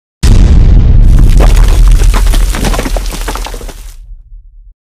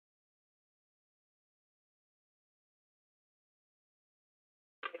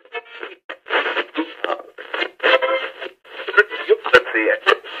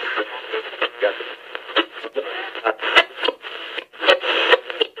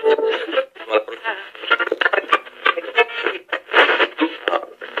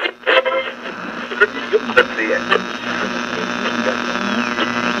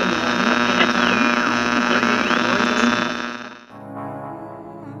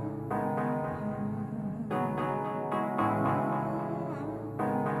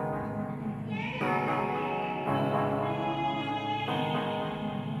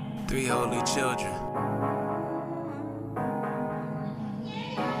3 holy children.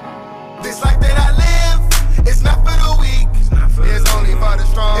 This life that I live, it's not for the weak, it's only for the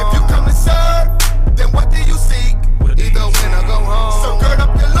strong. If you come to serve, then what do you seek? Either win or go home. So gird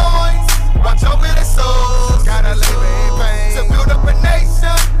up your loins, watch over the souls. Gotta labor in pain to build up a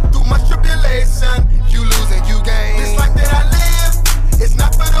nation through much tribulation. You lose and you gain. This life that I live, it's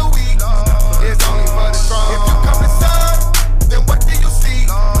not for the weak, it's only for the strong. If you come to serve, then what do you seek?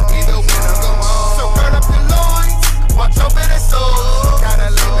 Either win or go home. So gird up your loins, watch over the souls. Gotta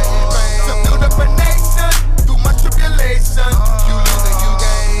labor in pain to build up a nation through much tribulation. You lose and you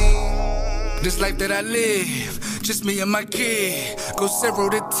gain. This life that I live, just me and my kid, go 0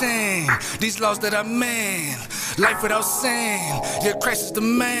 to 10. These laws that I man, life without sin. Yeah, Christ is the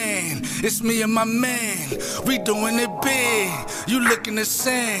man. It's me and my man. We doing it big. You looking to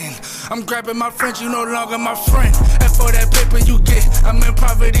sin. I'm grabbing my friends, you no longer my friend. And for that paper you get, I'm in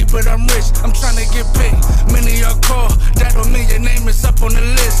poverty, but I'm rich. I'm trying to get paid. Many are call, that don't mean your name is up on the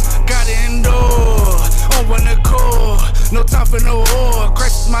list. Got it indoor, on one accord. No time for no whore.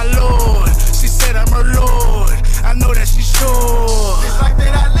 Christ is my Lord. She said I'm her Lord. I know that she's sure. This life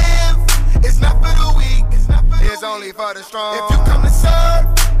that I live, it's not for the weak, it's only for the strong. If you come to serve,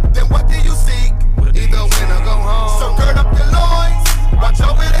 then what do you seek? Either win or go home. So gird up your loins, watch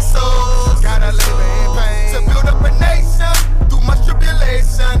over the souls. Gotta labor in pain to build up a nation through much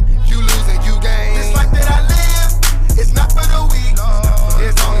tribulation. You lose and you gain. This life that I live, it's not for the weak,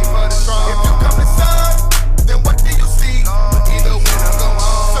 it's only for the strong. If you come to serve, then what do you seek? Either win or go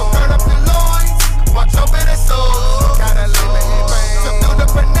home. So gird up your loins, watch over the souls. Gotta labor in pain to build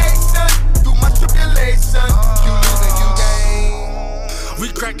up a nation through much tribulation. You lose and you gain. We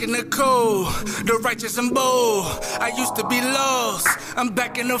cracking the code, the righteous and bold. I used to be lost, I'm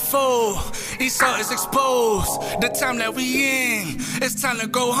back in the fold. Esau is exposed, the time that we in, it's time to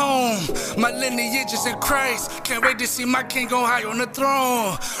go home. My lineage is in Christ, can't wait to see my king go high on the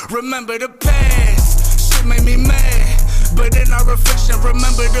throne. Remember the past, shit made me mad. But in our reflection,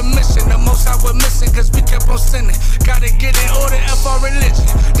 remember the mission. The most I was missing, cause we kept on sinning. Gotta get in order, F our religion.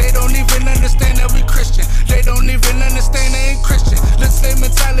 They don't even understand that we Christian. They don't even understand they ain't Christian. The same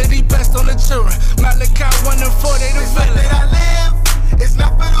mentality passed on the children. Malachi 1 and 4, they the This life villain. that I live, it's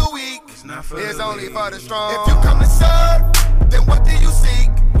not for the weak, it's only for the strong. If you come to serve, then what do you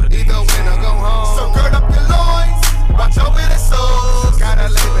seek? Either win or go home. So gird up your loins, watch over the souls.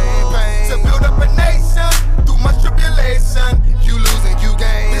 Gotta labor in pain to build up a nation through much tribulation. You lose and you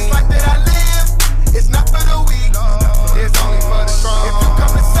gain. This life that I live, it's not for the weak, it's only for the strong. If you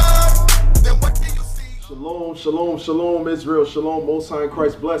come to serve, then what do you seek? Shalom, shalom, shalom, Israel, shalom, Most High in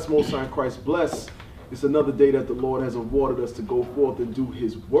Christ bless, Most High in Christ bless. It's another day that the Lord has awarded us to go forth and do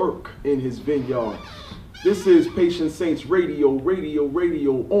His work in His vineyard. This is Patient Saints Radio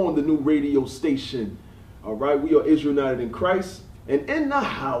on the new radio station. All right, we are Israel United in Christ. And in the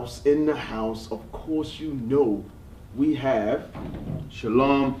house, of course you know, we have...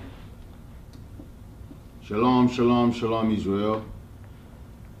 Shalom. Shalom, shalom, shalom, Israel.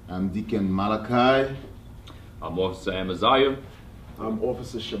 I'm Deacon Malachi. I'm Officer Amaziah. I'm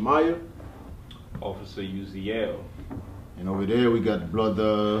Officer Shemaiah. Officer Uziel. And over there we got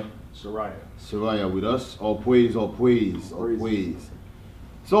Brother Soraya with us. All praise, all praise, all praise.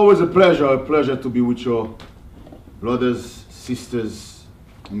 It's always a pleasure to be with your brothers, sisters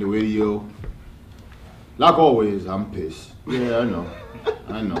in the radio. Like always, I'm pissed. Yeah, I know.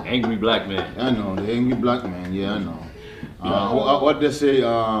 Angry black man. I know, the angry black man, yeah, I know. What they say,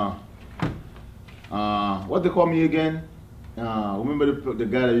 what they call me again? Remember the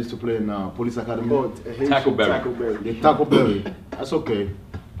guy that used to play in Police Academy? Oh, Tackleberry. The Tackleberry. That's okay.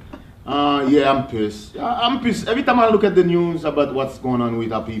 Yeah, I'm pissed. I'm pissed. Every time I look at the news about what's going on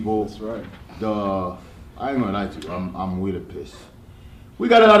with our people, That's right. I ain't gonna lie to you, I'm really pissed. We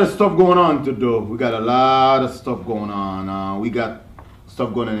got a lot of stuff going on to do. We got a lot of stuff going on. We got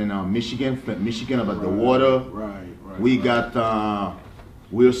stuff going on in Michigan, Flint, Michigan, about the water. Right. We got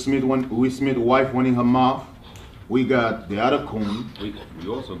Will Smith wife wanting her mouth. We got the other coon. We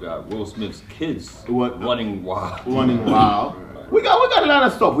also got Will Smith's kids What? running wild. Running wild. We got a lot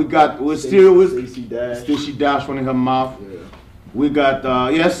of stuff. We're still with Stacey Dash running her mouth. Yeah. We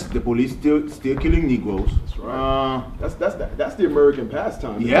got yes, the police still killing Negroes. That's right. That's the American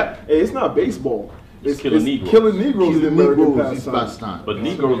pastime. Yep. Hey, it's not baseball. It's killing Negroes. Killing Negroes is the American pastime. But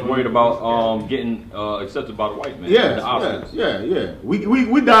Negroes worried about getting accepted by the white man. Yeah.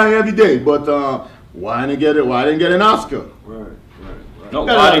 We dying every day, but why didn't get an Oscar? Right. No,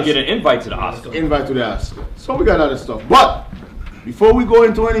 why didn't get an invite to the Oscar? Invite to the Oscar. So we got other stuff. But before we go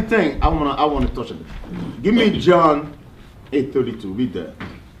into anything, I wanna touch on it. Give me John 8:32. Read that.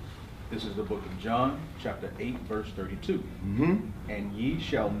 This is the book of John, chapter 8, verse 32. Mm-hmm. And ye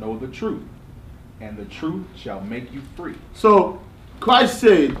shall know the truth, and the truth shall make you free. So Christ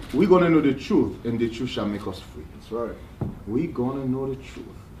said, we're going to know the truth, and the truth shall make us free. That's right. We're going to know the truth,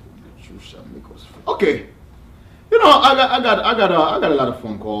 and the truth shall make us free. Okay. You know, I got a lot of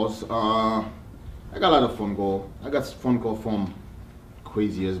phone calls. I got a lot of phone calls. I got a phone call from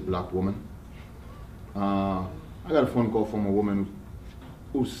craziest black woman. I got a phone call from a woman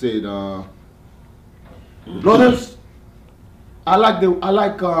who said, brothers, I like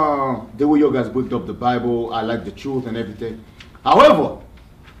the way you guys booked up the Bible. I like the truth and everything. However,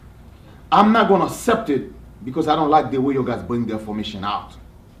 I'm not gonna accept it because I don't like the way you guys bring the information out.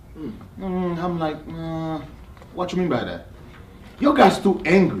 I'm like, what you mean by that? You guys too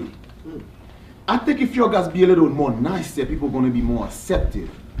angry. I think if you guys be a little more nicer, people are gonna be more accepted.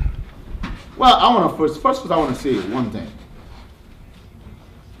 Well, I wanna first I wanna say one thing.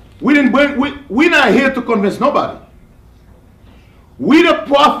 We're not here to convince nobody. We, the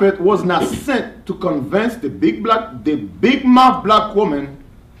prophet, was not sent to convince the big mouth black woman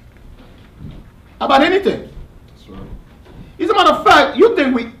about anything. That's right. As a matter of fact, you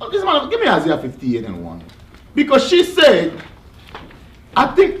think give me Isaiah 58:1. Because she said,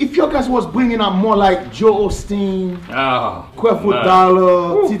 I think if you guys was bringing up more like Joe Osteen, Creflo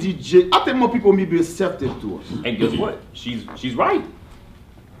Dollar, TDJ, I think more people may be accepted to us. And guess what? She's right.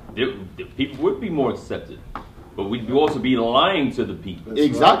 The people would be more accepted, but we'd also be lying to the people. That's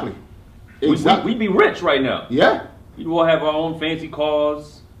exactly. Right. Exactly. We'd be rich right now. Yeah. We'd all have our own fancy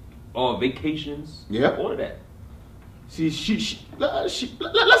cars, vacations. Yeah. All of that. See,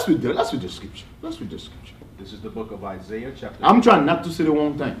 let's read the scripture. Let's read the scripture. This is the book of Isaiah, chapter... I'm trying not to say the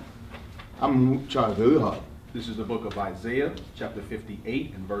wrong thing. I'm trying very hard. This is the book of Isaiah, chapter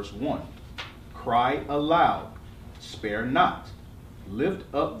 58 and verse 1. Cry aloud, spare not. Lift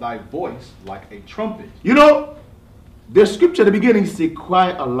up thy voice like a trumpet. You know, the scripture at the beginning says,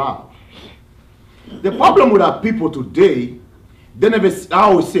 cry aloud. The problem with our people today, I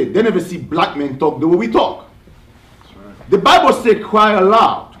always say, they never see black men talk the way we talk. That's right. The Bible says, cry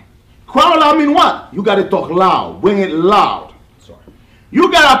aloud. Cry aloud mean what? You got to talk loud. Bring it loud. Sorry.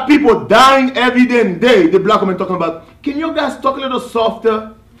 You got people dying every day. The black women talking about, can you guys talk a little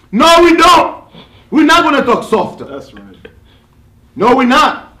softer? No, we don't. We're not going to talk softer. That's right. No, we're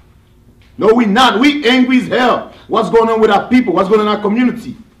not. No, we're not. We angry as hell. What's going on with our people? What's going on in our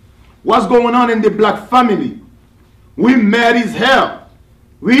community? What's going on in the black family? We mad as hell.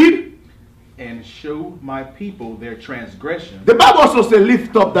 Read. And show my people their transgression. The Bible also says,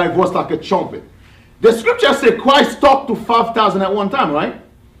 lift up thy voice like a trumpet. The scripture says Christ talked to 5,000 at one time, right?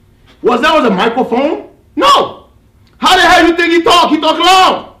 Was that a microphone? No. How the hell you think he talked? He talked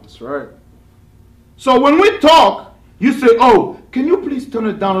loud. That's right. So when we talk, you say, oh, can you please turn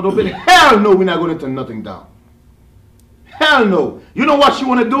it down a little bit? Hell no, we're not going to turn nothing down. Hell no. You know what she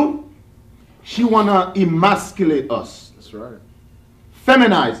want to do? She want to emasculate us. That's right.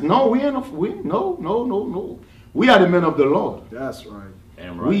 Feminize. No, we ain't. No. We are the men of the Lord. That's right.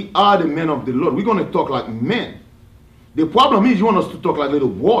 Damn right. We are the men of the Lord. We're going to talk like men. The problem is you want us to talk like little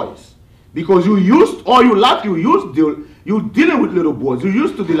boys. Because you dealing with little boys. You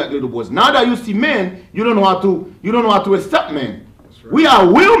used to be like little boys. Now that you see men, you don't know how to accept men. That's right. We are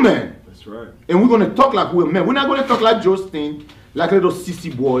real men. That's right. And we're going to talk like real men. We're not going to talk like Justin, like little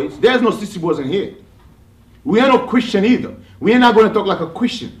sissy boys. There's no sissy boys in here. We ain't no Christian either. We ain't not going to talk like a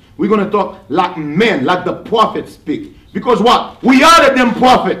Christian. We're going to talk like men, like the prophets speak. Because what? We are the damn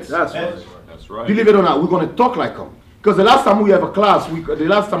prophets. That's right. That's right. Believe it or not, we're going to talk like them. Because the last time we have a class, the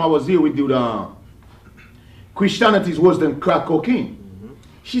last time I was here, we did Christianity is worse than crack cocaine.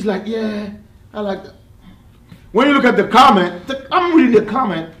 She's like, yeah, I like that. When you look at the comment, I'm reading the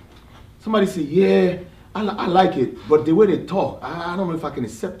comment. Somebody say, yeah, I like it, but the way they talk, I don't know if I can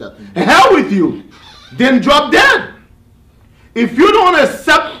accept that. Hell with you. Then drop dead. If you don't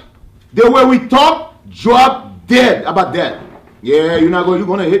accept the way we talk, drop dead. How about that? Yeah, you're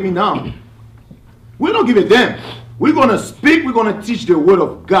going to hit me now. We don't give a damn. We're going to speak, we're going to teach the word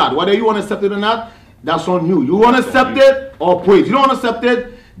of God. Whether you want to accept it or not, that's on you. You want to accept it or praise. You don't want to accept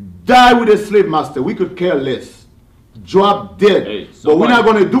it, die with a slave master. We could care less. Drop dead. Hey, but we're not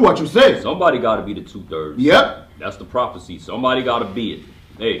going to do what you say. Somebody got to be the 2/3. Yep. That's the prophecy. Somebody got to be it.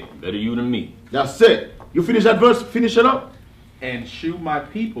 Hey, better you than me. That's it. You finish that verse, finish it up. And shew my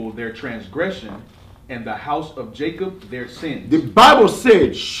people their transgression, and the house of Jacob their sins. The Bible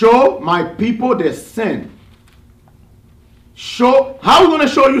said, show my people their sin. Show. How are we going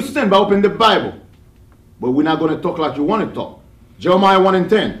to show you sin? By opening the Bible. But we're not going to talk like you want to talk. Jeremiah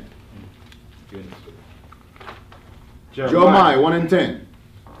 1:10. Jeremiah 1:10.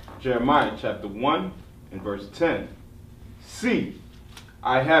 Jeremiah chapter 1 and verse 10. See,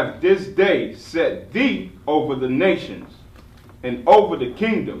 I have this day set thee over the nations and over the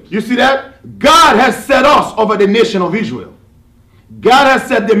kingdoms. You see that? God has set us over the nation of Israel. God has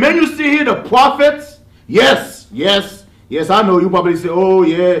said, the men you see here, the prophets, yes, I know you probably say, oh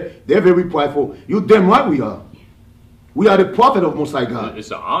yeah, they're very prideful. You damn right we are. We are the prophet of Most High God.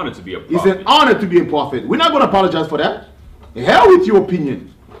 It's an honor to be a prophet. It's an honor to be a prophet. We're not going to apologize for that. Hell with your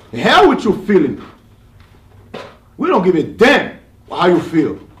opinion. Hell with your feeling. We don't give a damn how you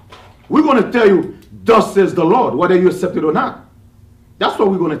feel. We're going to tell you, thus says the Lord, whether you accept it or not. That's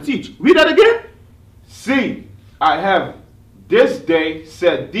what we're going to teach. Read that again. See, I have this day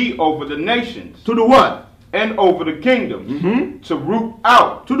set thee over the nations. To do what? And over the kingdoms. To root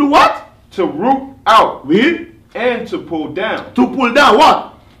out. To do what? To root out. Read. And to pull down. To pull down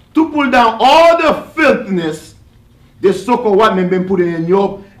what? To pull down all the filthiness the so-called white men been putting in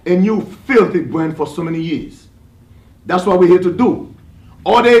your filthy brain for so many years. That's what we're here to do.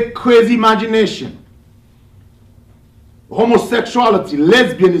 All the crazy imagination, homosexuality,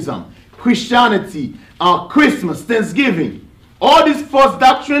 lesbianism, Christianity, Christmas, Thanksgiving, all this false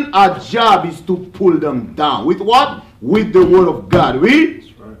doctrine, our job is to pull them down. With what? With the word of God.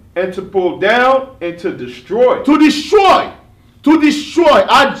 Read. And to pull down and to destroy. To destroy. To destroy.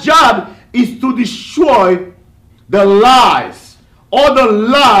 Our job is to destroy the lies. All the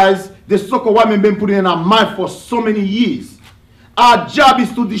lies the so-called white men been putting in our mind for so many years. Our job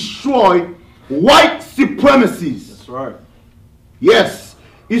is to destroy white supremacies. That's right. Yes.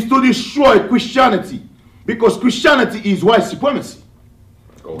 It's to destroy Christianity. Because Christianity is white supremacy.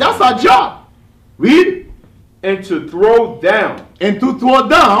 That's our job. Read. And to throw down. And to throw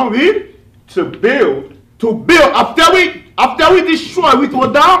down, read. To build. To build. After we destroy, we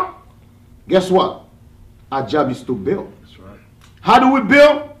throw down. Guess what? Our job is to build. That's right. How do we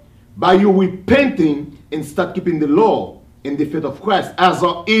build? By you repenting and start keeping the law in the faith of Christ as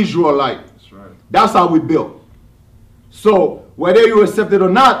an Israelite. That's right. That's how we build. So whether you accept it or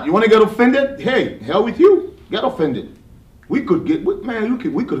not, you want to get offended? Hey, hell with you. Get offended. We could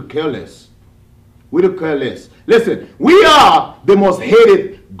care less. We don't care less. Listen, we are the most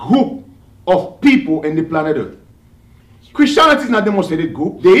hated group of people in the planet Earth. Christianity is not the most hated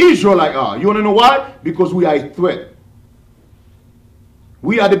group. The Israelites are. You want to know why? Because we are a threat.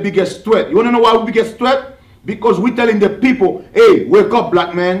 We are the biggest threat. You want to know why we biggest threat? Because we're telling the people, hey, wake up,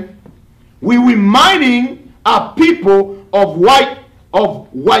 black man. We're reminding our people of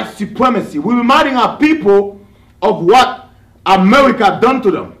white supremacy. We're reminding our people of what America done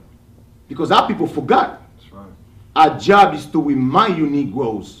to them. Because our people forgot. That's right. Our job is to remind you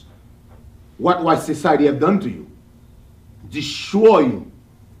Negroes what white society have done to you. Destroy you.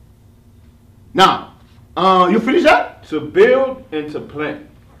 Now, you finish that? To build and to plant.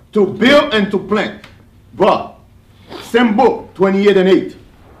 To build and to plant. Bruh, same book, 28 and 8.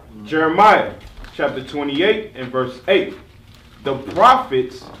 Jeremiah chapter 28 and verse 8. The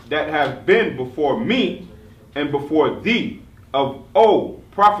prophets that have been before me and before thee of old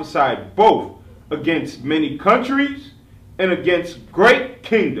prophesied both against many countries and against great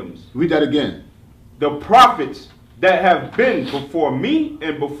kingdoms. Read that again. The prophets that have been before me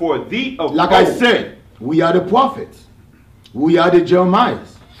and before thee of like old. I said, we are the prophets. We are the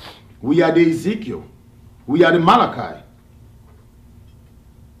Jeremiahs. We are the Ezekiel. We are the Malachi.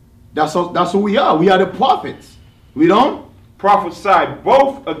 That's who we are. We are the prophets. We don't prophesy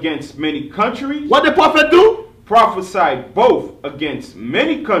both against many countries. What the prophet do? Prophesied both against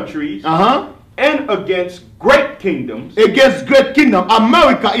many countries and against great kingdoms. Against great kingdom.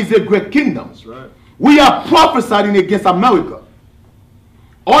 America is a great kingdom. That's right. We are prophesying against America.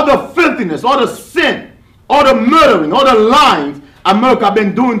 All the filthiness, all the sin, all the murdering, all the lying America has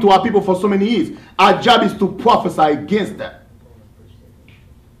been doing to our people for so many years. Our job is to prophesy against that.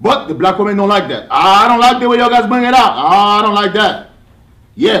 But the black women don't like that. I don't like the way you guys bring it out. I don't like that.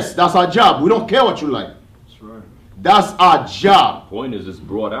 Yes, that's our job. We don't care what you like. That's our job. The point is it's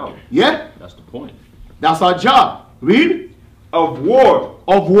brought out. Yeah? That's the point. That's our job. Read. Of war.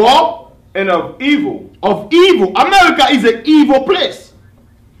 Of war. And of evil. Of evil. America is an evil place.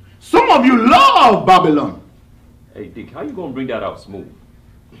 Some of you love Babylon. Hey, Dick, how you going to bring that out smooth?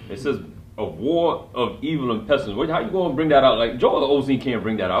 It says of war, of evil, and pestilence. How you going to bring that out? Like, Joel Osteen can't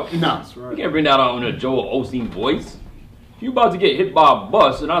bring that out. No. That's right. You can't bring that out in a Joel Osteen voice. If you about to get hit by a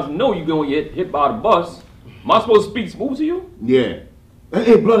bus, and I know you're going to get hit by the bus, am I supposed to speak smooth to you? Yeah.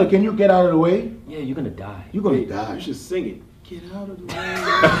 Hey, brother, can you get out of the way? Yeah, you're going to die. You're going to die. You should sing it. Get out of the way.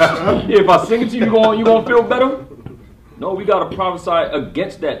 Yeah, if I sing it to you, you gonna feel better? No, we got to prophesy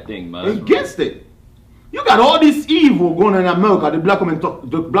against that thing, man. Against it. You got all this evil going on in America.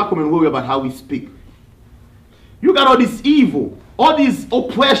 The black women worry about how we speak. You got all this evil, all this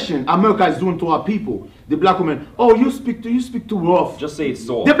oppression America is doing to our people. The black women, oh, you speak too rough. Just say it's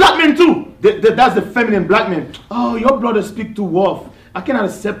soft. The black men too. That's the feminine black men. Oh, your brother speak too rough. I cannot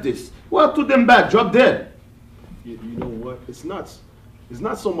accept this. Well, to them back, drop dead. You know what? It's not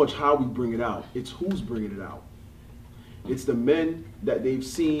so much how we bring it out. It's who's bringing it out. It's the men that they've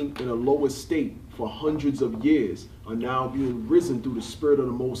seen in a lower state for hundreds of years are now being risen through the Spirit of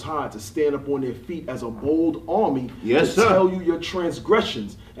the Most High to stand up on their feet as a bold army to tell you your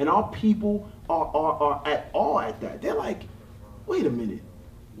transgressions. And our people are at awe at that. They're like, wait a minute.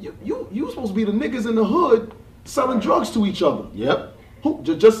 You supposed to be the niggas in the hood selling drugs to each other. Yep.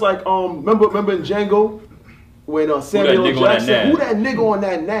 Just like remember in Django when Samuel L. Jackson, who that nigga on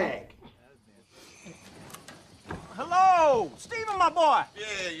that nag? Hello, Stephen, my boy.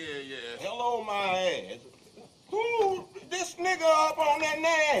 Yeah. Hello, my ass. Who this nigga up on that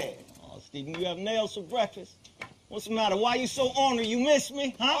nag? Oh, Stephen, you have nails for breakfast. What's the matter? Why you so ornery? You miss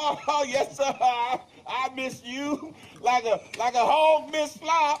me, huh? Oh, yes, sir. I miss you like a hog miss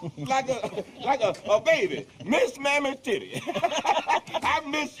flop, like a baby miss mammy titty. I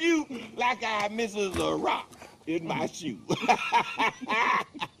miss you like I misses a rock in my shoe.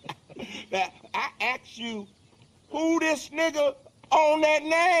 Now, I ask you, who this nigga on that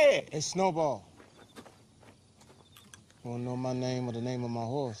nag? Hey, Snowball. You wanna know my name or the name of my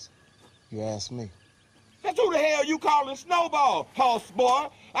horse? You ask me. That's who the hell you calling Snowball, horse boy?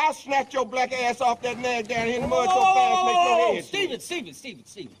 I'll snatch your black ass off that nag down here in the mud so fast make your head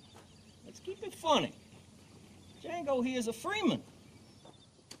Steven. Let's keep it funny. Django here is a freeman.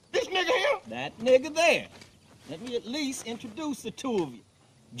 This nigga here? That nigga there. Let me at least introduce the two of you.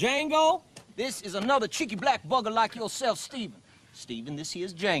 Django, this is another cheeky black bugger like yourself, Stephen. Stephen, this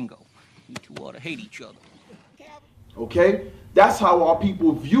here's Django. You two ought to hate each other. Okay? That's how our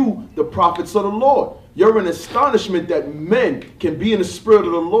people view the prophets of the Lord. You're in astonishment that men can be in the Spirit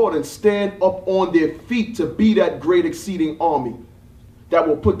of the Lord and stand up on their feet to be that great exceeding army that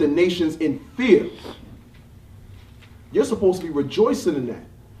will put the nations in fear. You're supposed to be rejoicing in that.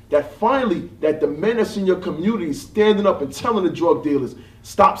 That finally, that the men that's in your community standing up and telling the drug dealers,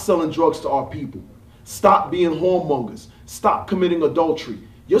 stop selling drugs to our people. Stop being whoremongers. Stop committing adultery.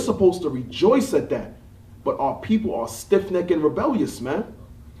 You're supposed to rejoice at that. But our people are stiff-necked and rebellious, man.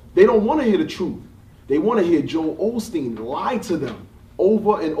 They don't want to hear the truth. They want to hear Joel Osteen lie to them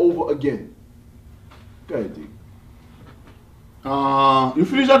over and over again. Go ahead, D. You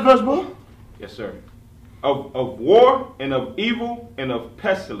finish that verse, bro? Yes, sir. Of war and of evil and of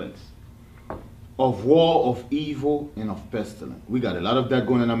pestilence. Of war, of evil, and of pestilence. We got a lot of that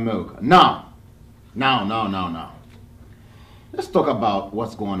going in America. Now. Let's talk about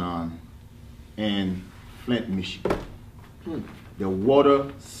what's going on in Flint, Michigan. The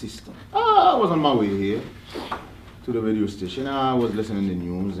water system. I was on my way here to the radio station. I was listening to the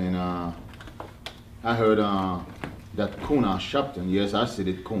news and I heard that Coon Shopton, yes, I said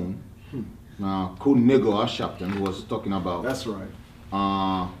it, Coon. Coon Nego Shopton was talking about. That's right.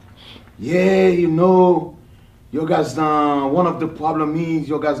 Yeah, you know, you guys, one of the problem is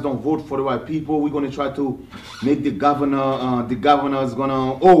you guys don't vote for the right people. We're going to try to make the governor is going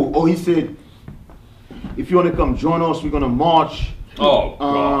to, he said, if you want to come join us, we're going to march. Get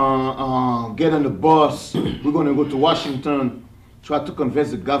on the bus. We're going to go to Washington, try to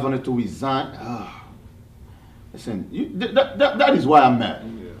convince the governor to resign. Listen, that is why I'm mad.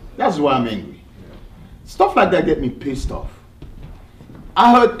 Yeah. That's why I'm angry. Yeah. Stuff like that get me pissed off.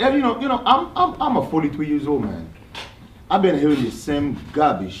 I heard, you know, I'm a 43 years old man. I've been hearing the same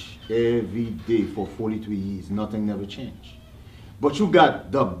garbage every day for 43 years. Nothing never changed. But you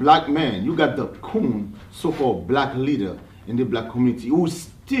got the black man, you got the coon, so-called black leader in the black community who's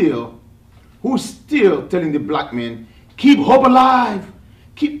still telling the black man, keep hope alive,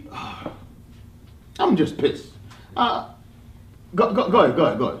 I'm just pissed. Go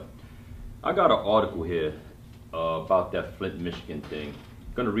ahead. I got an article here about that Flint, Michigan thing.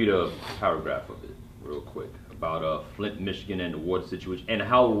 I'm gonna read a paragraph of it real quick about Flint, Michigan and the water situation and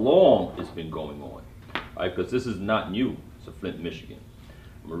how long it's been going on. Right, because this is not new. To Flint, Michigan.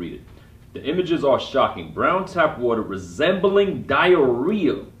 I'm gonna read it. The images are shocking. Brown tap water resembling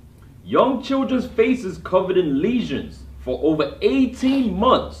diarrhea. Young children's faces covered in lesions. For over 18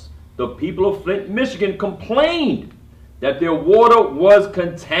 months, the people of Flint, Michigan complained that their water was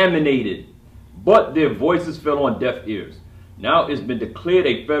contaminated, but their voices fell on deaf ears. Now it's been declared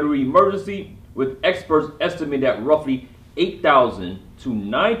a federal emergency, with experts estimating that roughly 8,000 to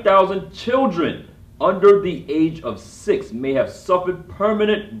 9,000 children under the age of 6 may have suffered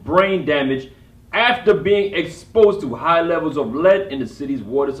permanent brain damage after being exposed to high levels of lead in the city's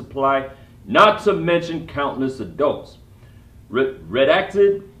water supply, not to mention countless adults.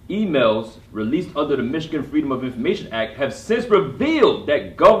 Redacted emails released under the Michigan Freedom of Information Act have since revealed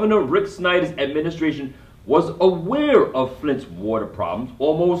that Governor Rick Snyder's administration was aware of Flint's water problems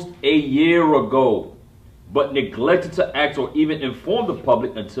almost a year ago, but neglected to act or even inform the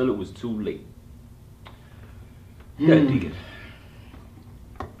public until it was too late. Yeah, Deacon.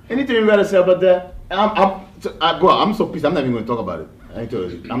 Anything you gotta say about that? I'm so pissed. I'm not even gonna talk about it. I'm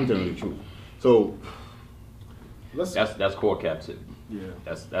telling you the truth. So that's core captivity. Yeah.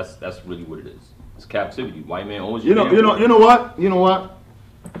 That's really what it is. It's captivity. White man owns you. You know what?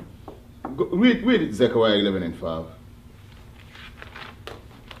 Read Zechariah 11:5.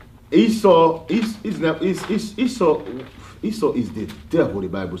 Esau is the devil. The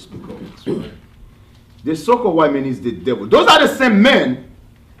Bible speaks of. The so-called white man is the devil. Those are the same men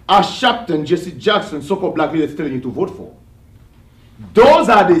as Sharpton, Jesse Jackson, so-called black leaders telling you to vote for. Those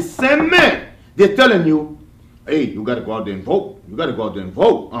are the same men. They're telling you, hey, you got to go out there and vote. You got to go out there and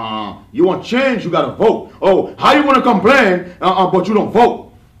vote. You want change, you got to vote. Oh, how you want to complain, but you don't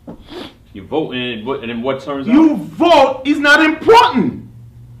vote? You vote, and then what turns out? You vote is not important.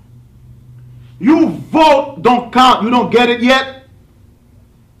 You vote don't count. You don't get it yet.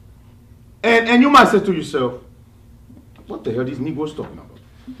 And you might say to yourself, what the hell these Negroes talking about?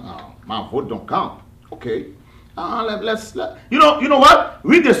 Oh, my vote don't count. Okay. You know what?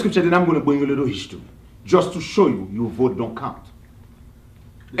 Read the scripture, then I'm going to bring you a little history. Just to show you, your vote don't count.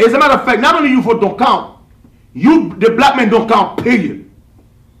 As a matter of fact, not only your vote don't count, the black man don't count, period.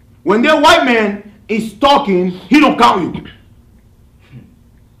 When the white man is talking, he don't count you.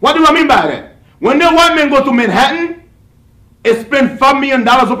 What do I mean by that? When the white man go to Manhattan and spend $5 million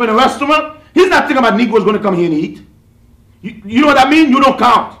open a restaurant, he's not thinking about Negroes going to come here and eat. You know what I mean? You don't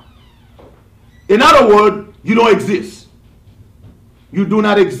count. In other words, you don't exist. You do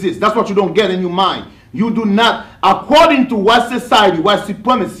not exist. That's what you don't get in your mind. You do not, according to white society, white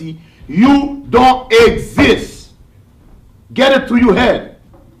supremacy, you don't exist. Get it to your head.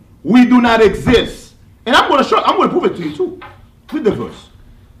 We do not exist. And I'm going to prove it to you too. Read the verse.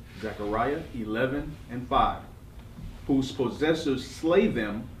 Zechariah 11:5. Whose possessors slay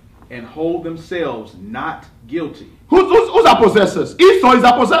them and hold themselves not guilty. Who's our possessors? Esau is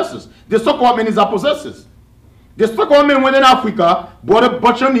our possessors. The so-called men is our possessors. The so-called men went in Africa, brought a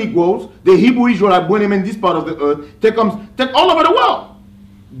bunch of Negroes, the Hebrew Israelites, brought them in this part of the earth, take all over the world.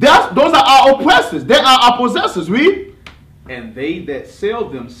 Those are our oppressors. They are our possessors. Read. And they that sell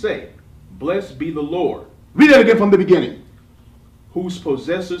them say, blessed be the Lord. Read it again from the beginning. Whose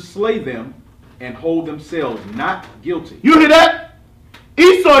possessors slay them and hold themselves not guilty. You hear that?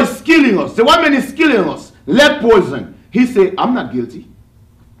 Esau is killing us. The white man is killing us. Lead poison. He said, I'm not guilty.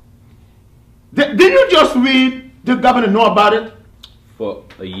 Didn't you just read the governor know about it? For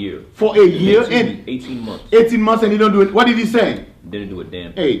a year. For a year? 18 months. 18 months and he don't do it. What did he say? Didn't do a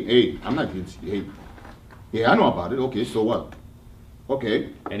damn thing. Hey, I'm not guilty. Hey. Yeah, I know about it. Okay, so what? Okay.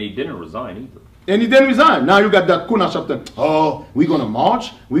 And he didn't resign either. And he didn't resign. Now you got that Kuna chapter. Oh, we're going to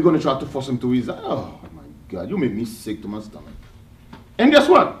march. We're going to try to force him to resign. Oh, my God. You make me sick to my stomach. And guess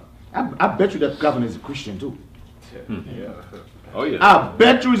what? I bet you that governor is a Christian, too. Yeah. Oh, yeah. I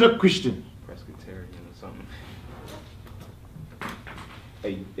bet you he's a Christian. Presbyterian or something.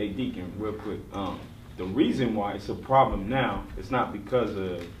 Hey, Deacon, real quick. The reason why it's a problem now, it's not because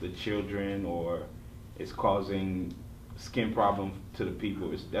of the children or it's causing skin problem to the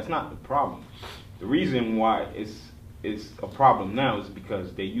people. That's not the problem. The reason why it's a problem now is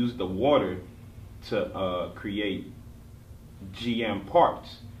because they use the water to create GM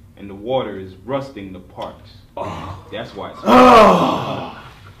parts, and the water is rusting the parts. Oh. That's why it's wow.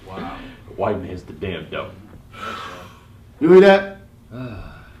 The white man's the damn devil. You hear that?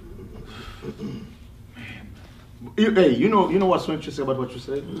 Hey, you know what's so interesting about what you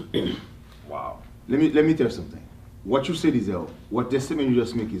said? Wow. Let me tell you something. What you said is what the statement you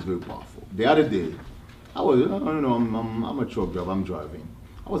just make is very powerful. The other day, I'm a truck driver. I'm driving.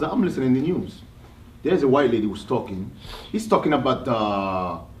 I'm listening to the news. There's a white lady who's talking. He's talking about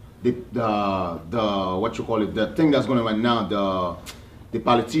the what you call it, the thing that's going on right now, the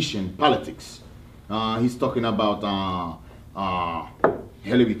politics. He's talking about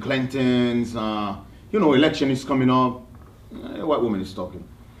Hillary Clinton's. Election is coming up. A white woman is talking.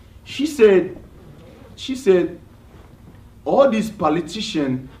 She said, all these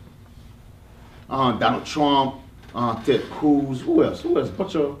politicians, Donald Trump, Ted Cruz, who else?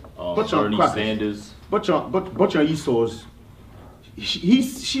 Bunch of Bernie Sanders. Bunch of Esau's. She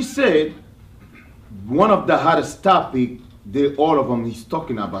said one of the hardest topic, all of them he's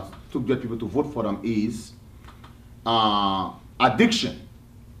talking about to get people to vote for them is addiction.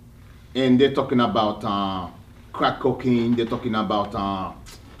 And they're talking about crack cocaine. They're talking about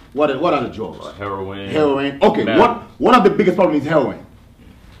what are the drugs? Heroin. Heroin. Okay, one of the biggest problems is heroin.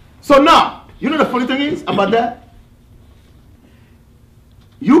 So now, you know the funny thing is about that?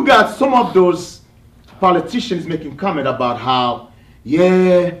 You got some of those politicians making comment about how,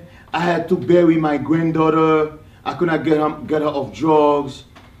 yeah, I had to bury my granddaughter. I could not get her off drugs.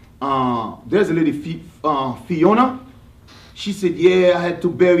 There's a lady, Fiona. She said, yeah, I had to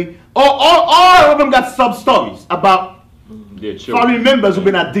bury. All of them got sub-stories about family members who've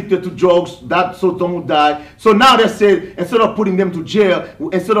been addicted to drugs, that so don't die. So now they said, instead of putting them to jail,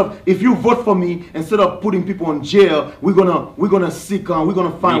 if you vote for me, instead of putting people in jail, we're gonna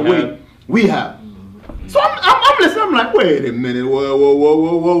find a way. We have. So I'm listening. I'm like, wait a minute,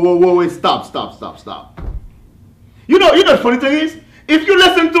 whoa, wait, stop. You know the funny thing is, if you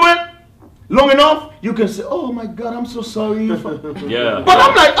listen to it long enough, you can say, oh my God, I'm so sorry. Yeah. But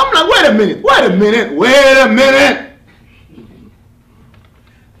I'm like, wait a minute.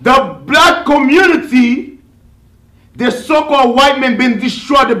 The black community, the so-called white men been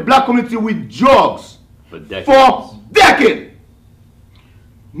destroyed the black community with drugs for decades.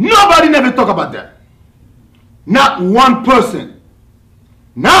 Nobody never talk about that. Not one person.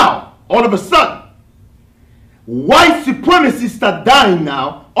 Now, all of a sudden, white supremacists start dying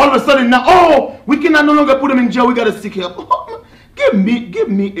now. All of a sudden now, oh, we cannot no longer put them in jail. We gotta seek help. Give me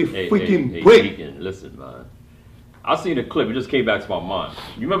a freaking break. Deacon, listen, man. I seen a clip. It just came back to my mind.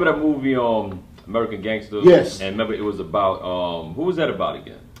 You remember that movie, American Gangster? Yes. And remember, it was about who was that about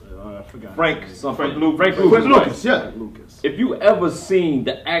again? I forgot. Frank Lucas. Frank Lucas, yeah. If you ever seen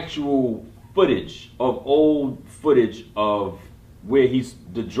the actual footage of where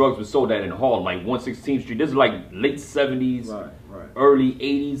the drugs were sold at in Harlem, like 116th Street. This is like late 70s, right. early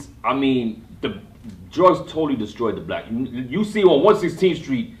 80s. I mean, the drugs totally destroyed the black. You see on 116th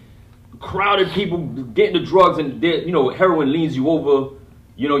Street, crowded people getting the drugs, and heroin leans you over.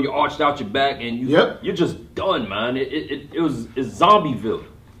 You know, you're arched out your back, and you're just done, man. It's Zombieville.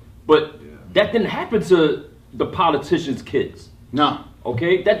 But that didn't happen to the politicians' kids. No.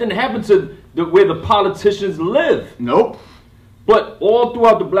 Okay? That didn't happen to where the politicians live. Nope. But all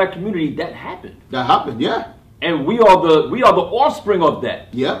throughout the black community, that happened. That happened, yeah. And we are the offspring of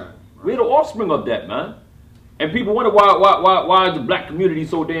that. Yeah. We're the offspring of that, man. And people wonder why is the black community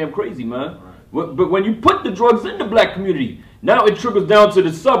so damn crazy, man? Right. But when you put the drugs in the black community, now it trickles down to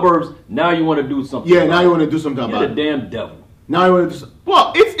the suburbs. Now you want to do something. Yeah, now you want to do something about it. You're the damn devil. Now you want to do something.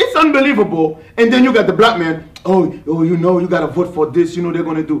 Well, it's unbelievable. And then you got the black man. Oh, you got to vote for this. You know they're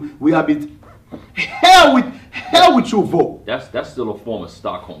going to do. We have it. Hell with your vote. That's still a form of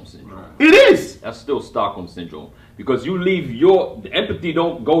Stockholm syndrome. It is. That's still Stockholm syndrome. Because you leave the empathy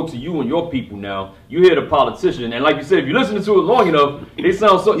don't go to you and your people now. You hear the politician, and like you said, if you listen to it long enough, they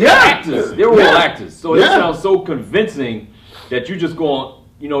sound so actors. They're all actors. So it sounds so convincing that you just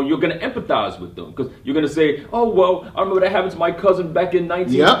you're going to empathize with them. Because you're going to say, oh, well, I remember that happened to my cousin back in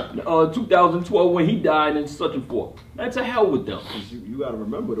 2012 when he died and such and forth. Man, to hell with them. You got to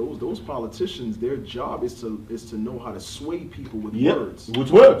remember, those politicians, their job is to know how to sway people with words. With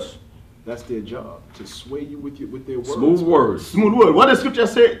words. That's their job, to sway you with their words. Smooth words. Smooth word. What the scripture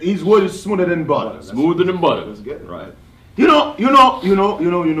say? His word is smoother than butter. Smoother than butter. Let's get it. Right. You know.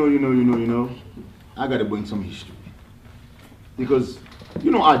 I gotta bring some history. Because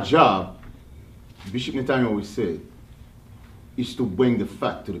our job, Bishop Netanyahu always said, is to bring the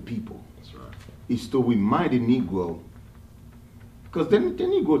fact to the people. That's right. Is to remind the Negro, because the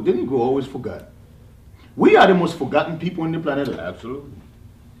Negro always forgot. We are the most forgotten people on the planet Earth. Absolutely.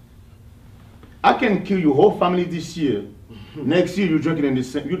 I can kill your whole family this year. Next year you're drinking in the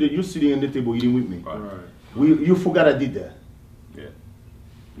same. You sitting at the table eating with me. Right. You forgot I did that. Yeah.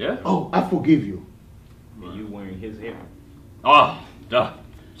 Yeah. Oh, I forgive you. And you wearing his hair.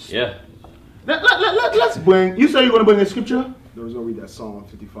 Yeah. Let's bring. You say you're gonna bring a scripture. There was gonna read that Psalm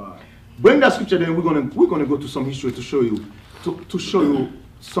 55. Bring that scripture, then we're gonna go to some history to show you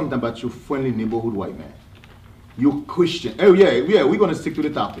something about your friendly neighborhood white man. You Christian. Oh yeah. We're gonna stick to the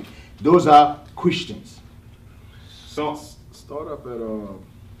topic. Those are Christians. So start at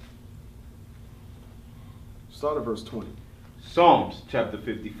verse 20. Psalms chapter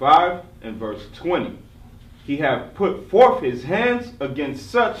 55 and verse 20. He hath put forth his hands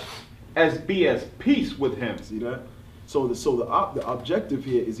against such as be as peace with him. See that? So the objective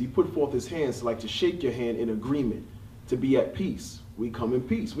here is he put forth his hands to shake your hand in agreement, to be at peace. We come in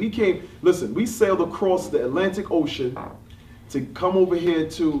peace. We sailed across the Atlantic Ocean to come over here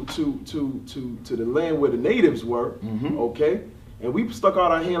to the land where the natives were, okay? And we stuck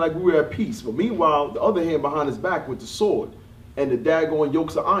out our hand like we were at peace. But meanwhile, the other hand behind his back with the sword and the daggone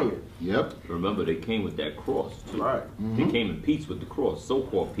yokes of iron. Yep. Remember, they came with that cross, too. Right. They came in peace with the cross,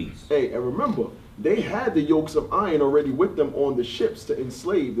 so-called peace. Hey, and remember, they had the yokes of iron already with them on the ships to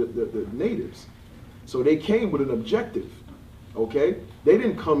enslave the natives. So they came with an objective, okay? They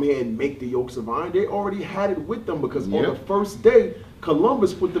didn't come here and make the yokes of iron. They already had it with them because on the first day,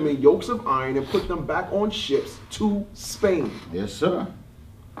 Columbus put them in yokes of iron and put them back on ships to Spain. Yes, sir.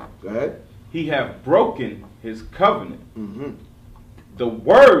 Go ahead. He have broken his covenant. The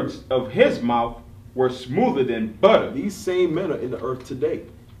words of his mouth were smoother than butter. These same men are in the earth today.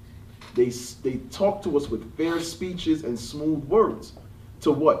 They talk to us with fair speeches and smooth words.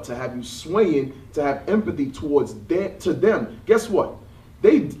 To what? To have you swaying, to have empathy towards them. Guess what?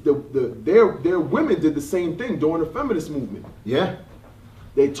 Their women did the same thing during the feminist movement. Yeah.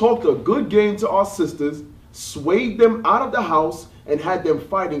 They talked a good game to our sisters, swayed them out of the house, and had them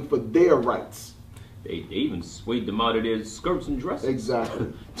fighting for their rights. They even swayed them out of their skirts and dresses.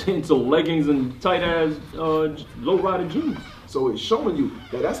 Exactly. Into leggings and tight-ass low-rider jeans. So it's showing you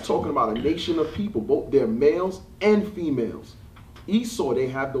that that's talking about a nation of people, both their males and females. Esau, they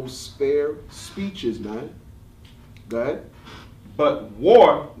have those fair speeches, man. Go ahead. But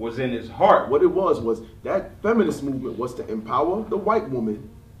war was in his heart. What it was that feminist movement was to empower the white woman,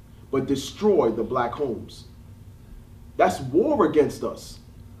 but destroy the black homes. That's war against us.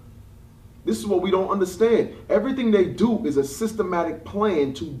 This is what we don't understand. Everything they do is a systematic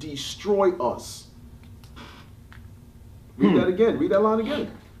plan to destroy us. Read that again. Read that line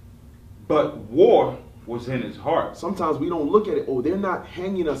again. But war was in his heart. Sometimes we don't look at it. Oh, they're not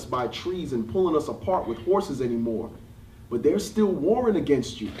hanging us by trees and pulling us apart with horses anymore. But they're still warring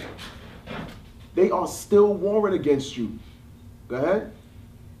against you. They are still warring against you. Go ahead.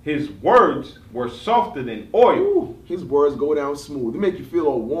 His words were softer than oil. Ooh, his words go down smooth. They make you feel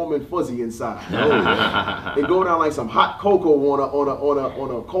all warm and fuzzy inside. They go down like some hot cocoa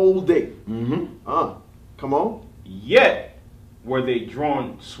on a cold day. Come on. Yet were they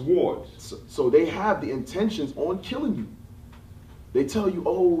drawn swords. So they have the intentions on killing you. They tell you,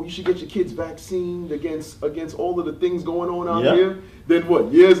 oh, you should get your kids vaccinated against all of the things going on out here. Then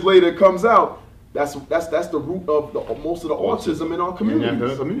what? Years later it comes out. That's the root of most of the autism in our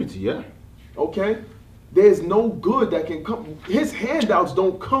community. Yeah. Okay? There's no good that can come. His handouts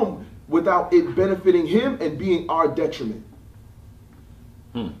don't come without it benefiting him and being our detriment.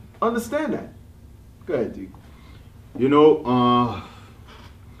 Understand that. Go ahead, D. You know,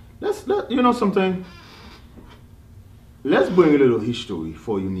 you know something? Let's bring a little history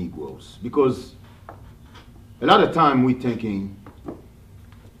for you Negroes, because a lot of time we thinking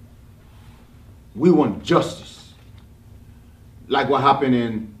we want justice, like what happened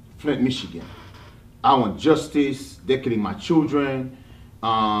in Flint, Michigan. I want justice. They're killing my children.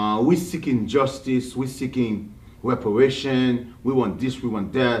 We're seeking justice. We're seeking reparation. We want this. We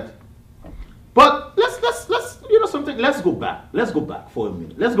want that. But let's you know something. Let's go back. Let's go back for a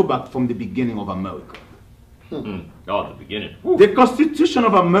minute. Let's go back from the beginning of America. Oh, the beginning. The Constitution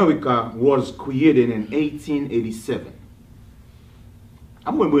of America was created in 1887.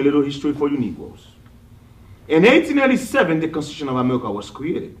 I'm going to bring a little history for you Negroes. In 1887, the Constitution of America was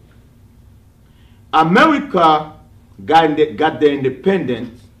created. America got their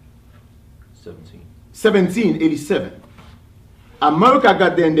independence 1787. America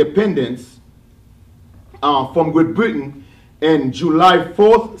got their independence from Great Britain in July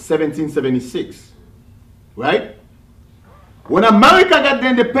 4th, 1776. Right? When America got the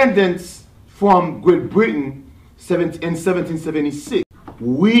independence from Great Britain in 1776,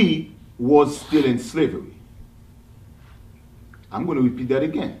 we was still in slavery. I'm going to repeat that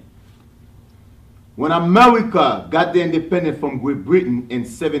again. When America got the independence from Great Britain in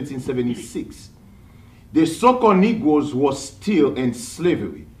 1776, the so-called Negroes was still in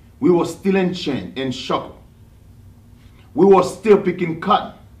slavery. We were still in chain and shackle. We were still picking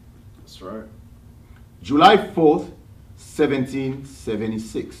cotton. That's right. July 4th,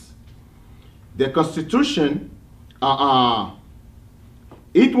 1776. The Constitution,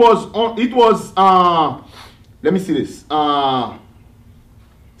 it was let me see this.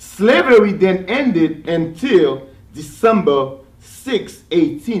 Slavery then ended until December 6,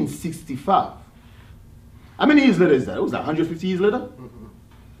 1865. How many years later is that? Was that 150 years later?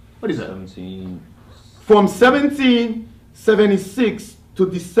 What is that? 17. From 1776 to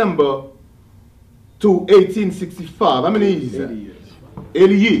December to 1865. How many years is that? 80 years.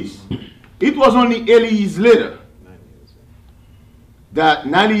 80 years. It was only 80 years later,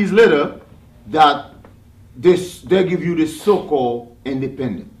 90 years later, that they give you the so-called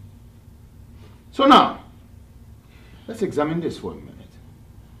independence. So now, Let's examine this for a minute.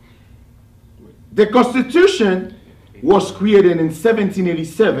 The Constitution was created in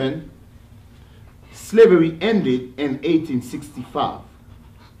 1787. Slavery ended in 1865.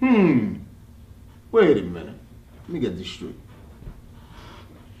 Wait a minute. Let me get this straight.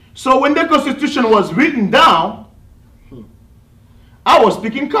 So when the Constitution was written down, I was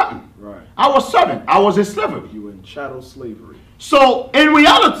picking cotton. Right. I was serving. I was in slavery. You were in chattel slavery. So in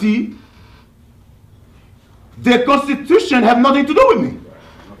reality, the Constitution had nothing to do with me.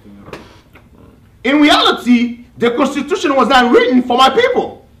 In reality, the Constitution was not written for my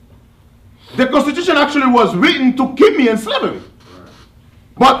people. The Constitution actually was written to keep me in slavery.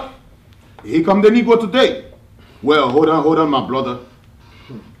 But here come the Negro today. Well, hold on, my brother.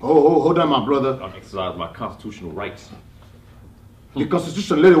 Hold on, my brother. I exercise my constitutional rights. The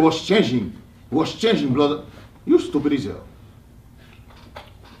Constitution later was changing. It was changing, brother. You stupid as hell.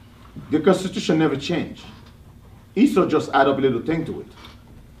 The Constitution never changed. Esau just added up a little thing to it.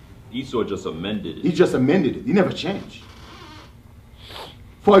 Esau just amended it. He just amended it. He never changed.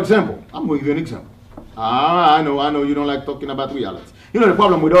 For example, I'm going to give you an example. I know you don't like talking about reality. You know the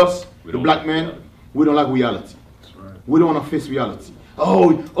problem with us, the black men, we don't like reality. That's right. We don't want to face reality.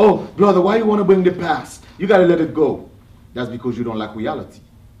 Oh, brother, why you want to bring the past? You got to let it go. That's because you don't like reality.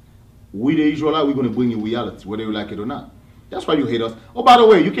 We the Israelites, we're going to bring you reality, whether you like it or not. That's why you hate us. Oh, by the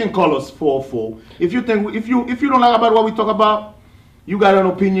way, you can call us 404. If you don't like about what we talk about, you got an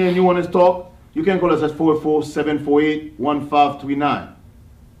opinion, you want to talk, you can call us at 404-748-1539.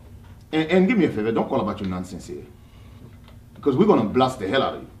 And give me a favor, don't call about your nonsense here. Because we're going to blast the hell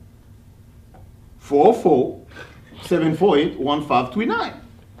out of you. 404-748-1539.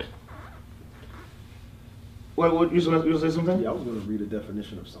 What you say something? Yeah, I was going to read a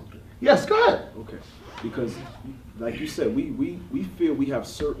definition of something. Yes, go ahead. Okay. Because, like you said, we feel we have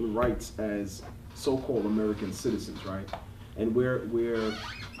certain rights as so-called American citizens, right? And we're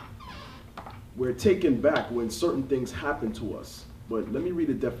taken back when certain things happen to us. But let me read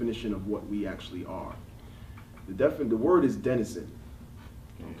a definition of what we actually are. The word is denizen.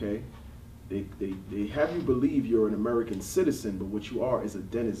 Okay? They have you believe you're an American citizen, but what you are is a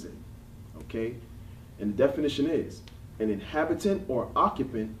denizen. Okay? And the definition is an inhabitant or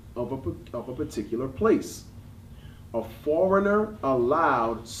occupant of a particular place. A foreigner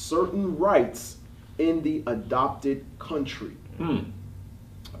allowed certain rights in the adopted country.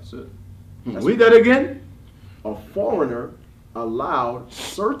 That's it. Read that again. A foreigner allowed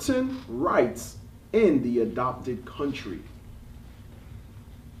certain rights in the adopted country.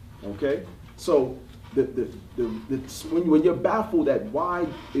 Okay? So when you're baffled at why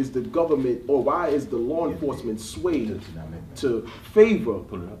is the government or why is the law enforcement swayed to favor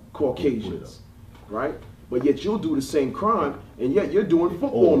Caucasians, right? But yet you'll do the same crime, and yet you're doing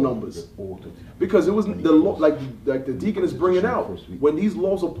football numbers. Because it was the law, like the deacon is bringing out, when these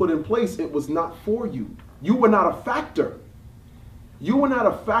laws were put in place, it was not for you. You were not a factor. You were not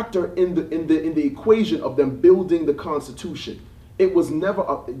a factor in the equation of them building the Constitution. It was never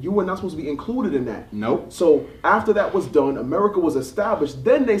you were not supposed to be included in that. Nope. So after that was done, America was established.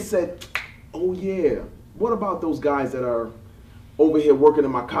 Then they said, "Oh yeah, what about those guys that are over here working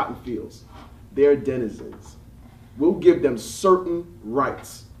in my cotton fields? They're denizens. We'll give them certain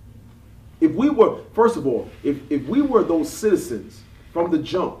rights." If we were, first of all, if we were those citizens from the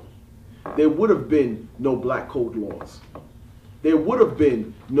jump, there would have been no black code laws. There would have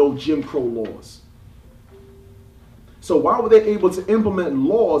been no Jim Crow laws. So why were they able to implement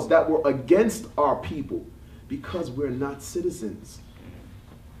laws that were against our people? Because we're not citizens.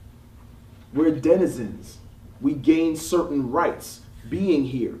 We're denizens. We gain certain rights being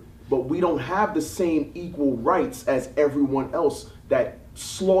here, but we don't have the same equal rights as everyone else that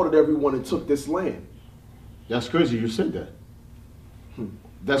slaughtered everyone and took this land. That's crazy you said that.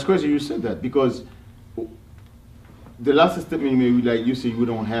 That's crazy you said that, because the last statement you made, like you said, we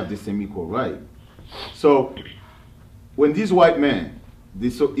don't have the same equal right. So when these white men,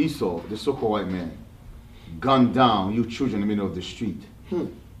 Esau, the so-called white man, gunned down you children in the middle of the street,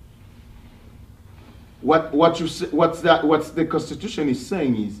 what the Constitution is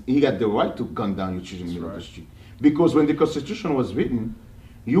saying is he got the right to gun down your children in the middle of the street. Because when the Constitution was written,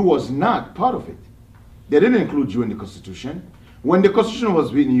 you was not part of it. They didn't include you in the Constitution. When the Constitution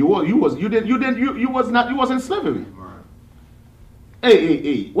was written, you was in slavery.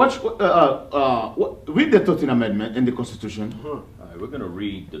 Hey, read the 13th Amendment in the Constitution. All right, we're going to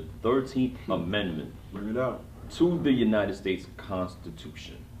read the 13th Amendment. Bring it out. To the United States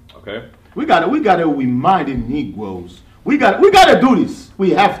Constitution. Okay? We gotta remind the Negroes. We gotta do this.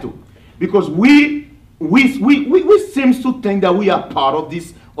 We have to, because we seems to think that we are part of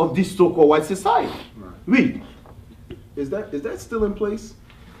this so-called white society. Right. Read. Is that still in place?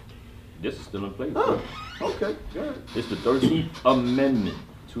 This is still in place. Oh, okay. Go ahead. It's the 13th Amendment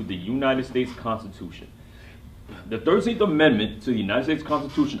to the United States Constitution. The 13th Amendment to the United States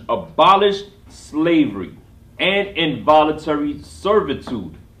Constitution abolished slavery and involuntary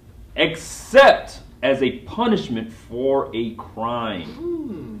servitude, except as a punishment for a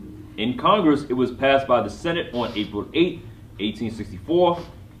crime. In Congress, it was passed by the Senate on April 8, 1864,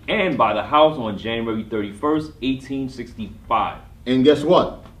 and by the House on January 31st, 1865. And guess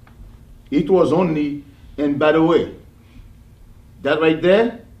what? It was only, and by the way, that right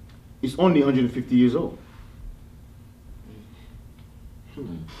there is only 150 years old.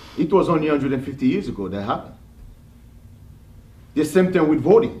 It was only 150 years ago that happened. The same thing with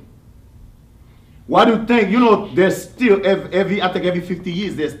voting. Why do you think, you know, there's still, I think every 50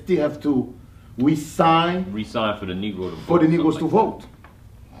 years, they still have to resign for the Negro to vote. For the Negroes to vote.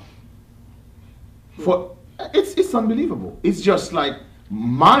 It's unbelievable. It's just like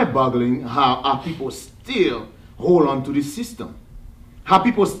mind-boggling how people still hold on to this system. How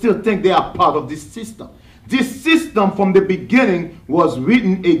people still think they are part of this system. This system from the beginning was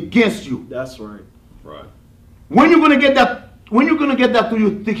written against you. That's right. Right. When you're gonna get that? When you're gonna get that to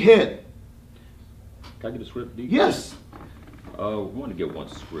your thick head? Can I get a script, D? Yes. We want to get one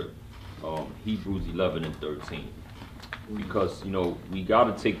script. Hebrews 11 and 13. Because, you know, we got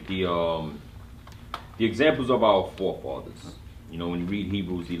to take the examples of our forefathers. You know, when you read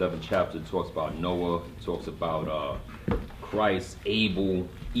Hebrews 11 chapter, it talks about Noah, it talks about Christ, Abel,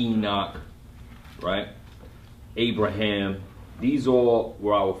 Enoch, right? Abraham. These all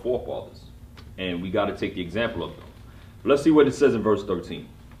were our forefathers. And we got to take the example of them. Let's see what it says in verse 13.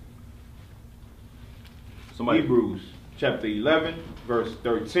 Hebrews chapter 11, verse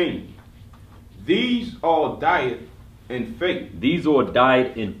 13. These all died in faith. These all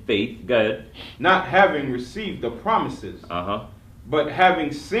died in faith. Go ahead. Not having received the promises. But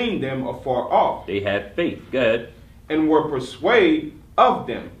having seen them afar off. They had faith. Go ahead. And were persuaded of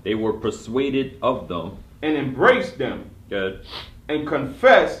them. They were persuaded of them. And embraced them. Good. And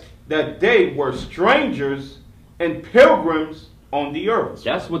confessed that they were strangers and pilgrims on the earth.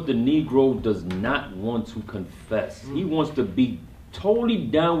 That's what the Negro does not want to confess. He wants to be totally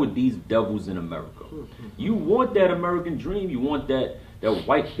down with these devils in America. You want that American dream. You want that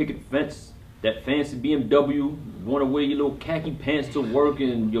white picket fence, that fancy BMW. You want to wear your little khaki pants to work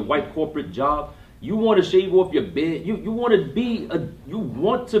and your white corporate job. You want to shave off your beard. You want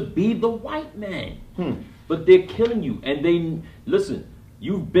to be the white man. But they're killing you. And listen,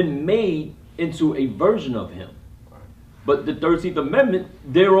 you've been made into a version of him. But the 13th Amendment,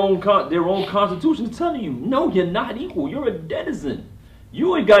 their own constitution is telling you, no, you're not equal. You're a denizen.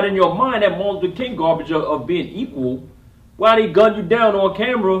 You ain't got in your mind that Martin Luther King garbage of being equal. Why they gun you down on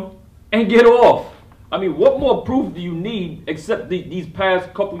camera and get off? I mean, what more proof do you need except these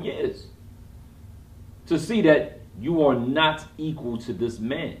past couple years to see that you are not equal to this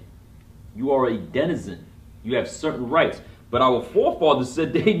man? You are a denizen. You have certain rights. But our forefathers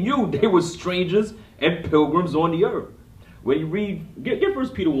said they knew they were strangers and pilgrims on the earth. When you read, get 1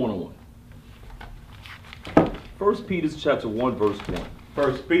 Peter 1:1. 1 Peter chapter 1, verse 1.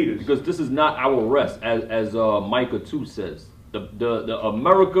 1 Peter. Because this is not our rest, as Micah 2 says. The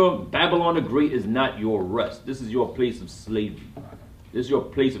America, Babylon the Great is not your rest. This is your place of slavery. This is your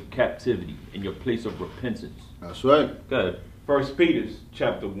place of captivity and your place of repentance. That's right. Go ahead. 1 Peter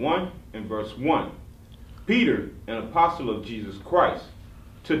chapter 1 and verse 1. Peter, an apostle of Jesus Christ,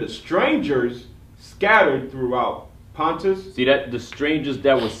 to the strangers scattered throughout Pontus. See that? The strangers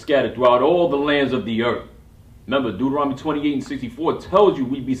that were scattered throughout all the lands of the earth. Remember, Deuteronomy 28 and 64 tells you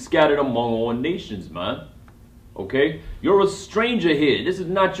we'd be scattered among all nations, man. Okay? You're a stranger here. This is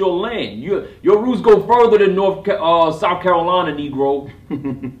not your land. Your roots go further than South Carolina, Negro.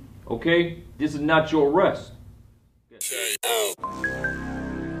 Okay? This is not your rest.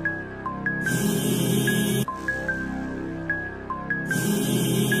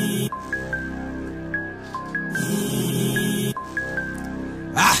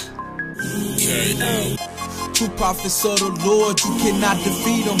 True prophets of the Lord, you cannot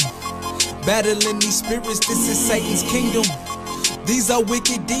defeat them. Battling these spirits, this is Satan's kingdom. These are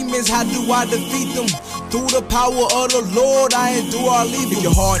wicked demons, how do I defeat them? Through the power of the Lord, I endure, I leave them. If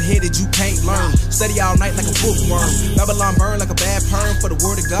you're hard-headed, you can't learn. Study all night like a bookworm. Babylon burn like a bad perm. For the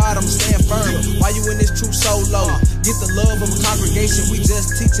word of God, I'ma stand firm. Why you in this truth so low? Get the love of a congregation, we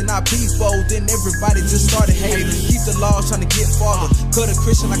just teaching our people. Then everybody just started hating. Keep the laws trying to get farther. Cut a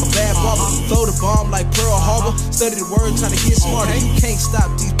Christian like a bad barber. Throw the bomb like Pearl Harbor. Study the word trying to get smarter. You can't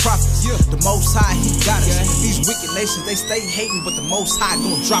stop these prophets. The Most High, he got us. These wicked nations, they stay hating, but the Most High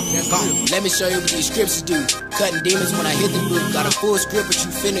gonna drop it. Let me show you what these scriptures do. Cutting demons when I hit the roof. Got a full script, what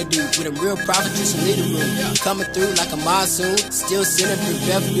you finna do. With a real prophet, just lead the room. Coming through like a monsoon. Still sinning through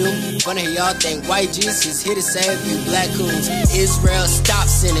Bethlehem. Funny how y'all think white Jesus is here to save you black coons. Israel,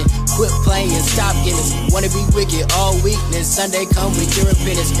 stop sinning. Quit playing, stop getting. Wanna be wicked all week, then Sunday come with your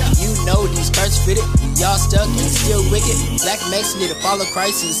repentance. You know these curses fitted. Y'all stuck and still wicked. Black Mexicans need to follow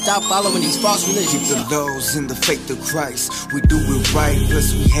Christ and stop following these false religions. Keep the laws in the faith of Christ. We do it right,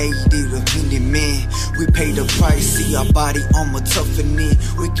 plus we hate it of any man. We pay the price, see our body armor toughening.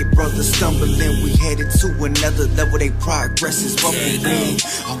 Wicked brothers stumbling, we headed to another level. They progress is bumping in.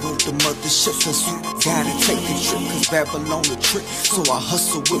 I want the mothership, cause you gotta take the trip, cause Babylon a trick. So I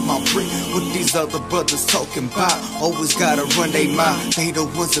hustle with my brick. What these other brothers talking about? Always gotta run they mouth. They the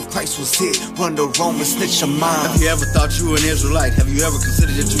ones if Christ was hit, run the Roman, snitch your mind. Have you ever thought you were an Israelite? Have you ever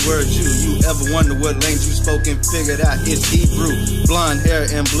considered that you were a Jew? You ever wonder what language you spoke and figured out it's Hebrew? Blonde hair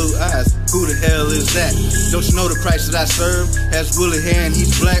and blue eyes, who the hell is that? Don't you know the Christ that I serve has woolly hair and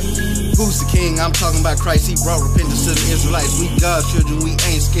he's black? Who's the king? I'm talking about Christ. He brought repentance to the Israelites. We God's children, we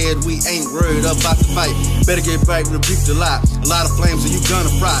ain't scared, we ain't worried about the fight. Better get back, rebuke the lie. A lot of flames and you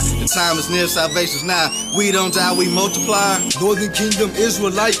gonna fry. The time is near, salvation's now. We don't die, we multiply. Northern Kingdom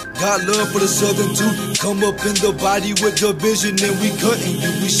Israelite, got love for the Southern too. Come up in the body with division and we cutting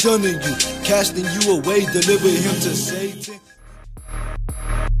you, we shunning you, casting you away, deliver him to Satan.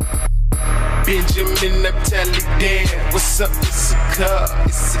 Benjamin, I'm telling Dan, what's up? It's a car,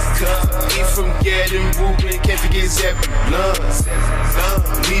 it's a car. He from Gad and Reuben, can't forget Zebulon.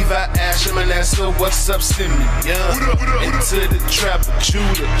 Levi, Asher, Manasseh, what's up? Simeon. Into the trap of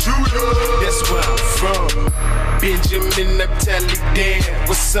Judah, that's where I'm from. Benjamin, I'm telling Dan,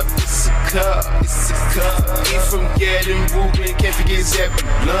 what's up? It's a car, it's a car. He from Gad and Reuben, can't forget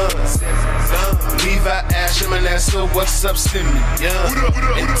Zebulon. Levi, Asher, Manasseh, what's up? Simeon.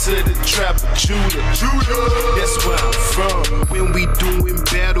 Into the trap of Judah, that's where I'm from. When we doing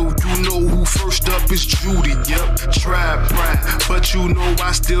battle, you know who first up is Judah, yep. Tribe pride, but you know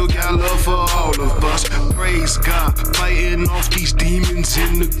I still got love for all of us. Praise God, fighting off these demons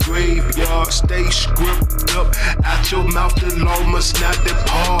in the graveyard. Stay script up, out your mouth the law must not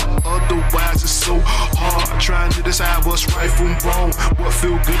depart. Otherwise it's so hard, trying to decide what's right from wrong. What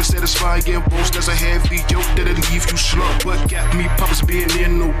feel good is satisfying boast, that's a heavy yoke that'll leave you slump. What got me purpose being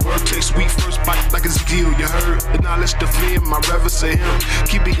in the work, take sweet first bite like Ezekiel, you heard. The knowledge to flame, my reverence to him.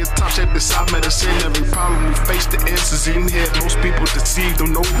 Keeping it top shape, the side medicine. Every problem we face, the answers in here. Most people deceived,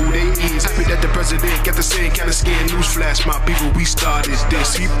 don't know who they is. Happy that the president got the same kind of skin. Newsflash, my people, we started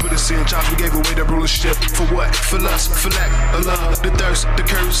this. He put us in charge, we gave away the rulership. For what? For lust, for lack of love. The thirst, the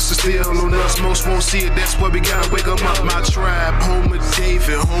curse is still on us. Most won't see it, that's why we gotta wake them up. My tribe, home of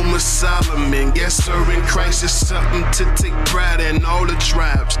David, home of Solomon. Yes sir, in Christ is something to take pride in. All the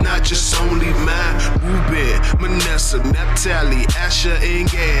tribes, not just only mine. Reuben, Manasseh, Naphtali, Asher, and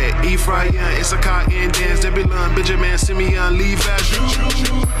Gad, Ephraim, Issachar, and Dan, Zebulun, Benjamin, Simeon, Levi,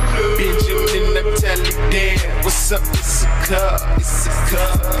 Benjamin, Naphtali, Dan. What's up? It's a car, it's a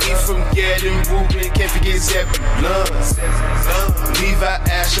car. He from Gad and Reuben, can't forget Zebulun. Levi,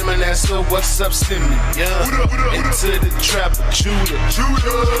 Asher, Manasseh, what's up? Simeon. Into the trap of Judah,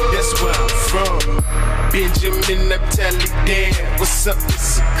 that's where I'm from. Benjamin, Naphtali, Dan. What's up?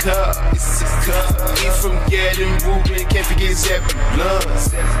 It's a car, it's a car. He from Gad and Reuben, can't forget Zebulun.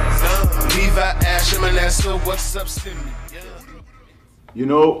 Levi, Asher, Manasseh, what's up? Simeon. You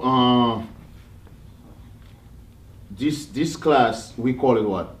know, this class, we call it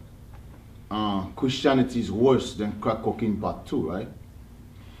what? Christianity is worse than crack cocaine part 2, right?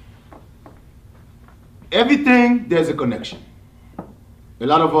 Everything, there's a connection. A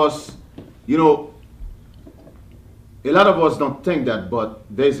lot of us, you know, a lot of us don't think that, but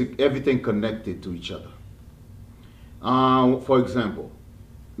there's everything connected to each other. For example,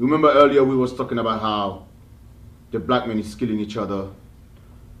 remember earlier we was talking about how the black man is killing each other,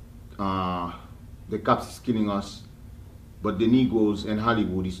 the cops is killing us, but the Negroes in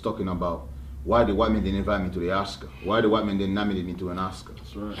Hollywood is talking about why the white man didn't invite me to the Oscar, why the white man didn't nominate me to an Oscar.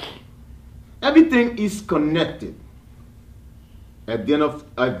 That's right. Everything is connected. At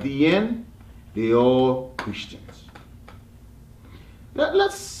the end, they all Christians.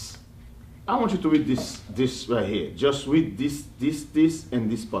 I want you to read this right here. Just read this, and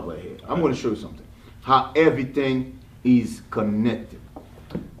this part right here. I'm going to show you something. How everything is connected.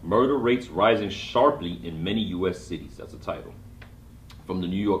 Murder rates rising sharply in many U.S. cities. That's the title from the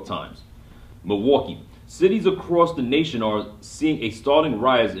New York Times. Milwaukee. Cities across the nation are seeing a startling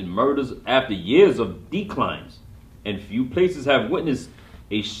rise in murders after years of declines, and few places have witnessed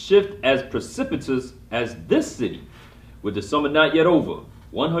a shift as precipitous as this city. With the summer not yet over,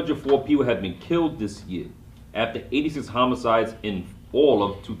 104 people have been killed this year, after 86 homicides in all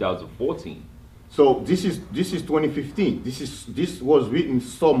of 2014. So this is 2015. This was written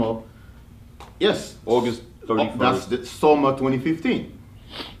summer. Yes, August 31st. That's the summer 2015.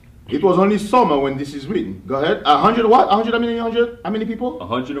 It was only summer when this is written. Go ahead. 100 what? 100 how many people?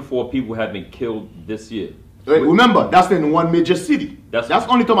 104 people have been killed this year. Remember, that's in one major city. That's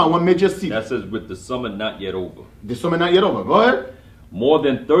only talking about one major city. That says with the summer not yet over. The summer not yet over. Go ahead. More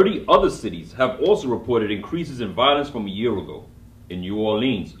than 30 other cities have also reported increases in violence from a year ago. In New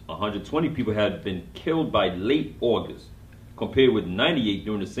Orleans, 120 people had been killed by late August, compared with 98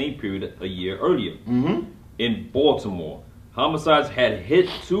 during the same period a year earlier. In Baltimore, homicides had hit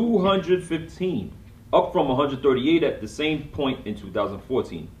 215, up from 138 at the same point in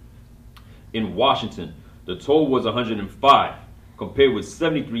 2014. In Washington, the toll was 105, compared with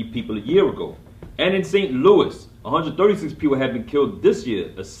 73 people a year ago. And in St. Louis, 136 people have been killed this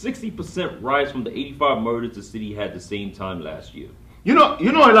year, a 60% rise from the 85 murders the city had the same time last year. You know,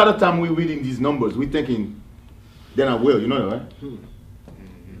 a lot of time we're reading these numbers, we're thinking, then I will, you know that, right?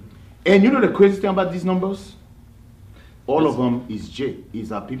 And you know the crazy thing about these numbers? All of them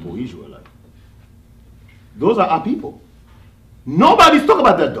is our people, Israelites. Those are our people. Nobody's talking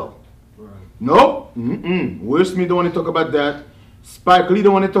about that though. Right. Nope. Will Smith don't want to talk about that. Spike Lee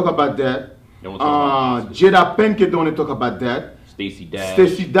don't want to talk about that. Jada Pinkett don't want to talk about that. Stacey Dash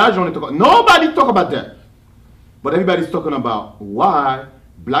don't want to talk about. Nobody talk about that. But everybody's talking about why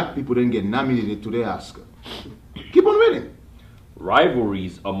black people didn't get nominated to the Oscar. Keep on reading.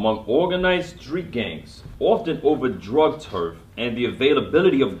 Rivalries among organized street gangs, often over drug turf and the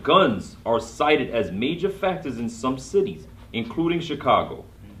availability of guns, are cited as major factors in some cities, including Chicago.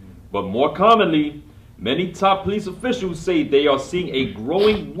 But more commonly, many top police officials say they are seeing a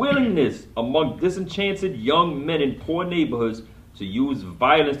growing willingness among disenchanted young men in poor neighborhoods to use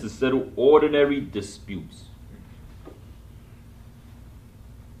violence to settle ordinary disputes.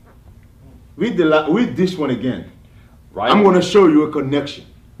 Read this one again. I'm going to show you a connection.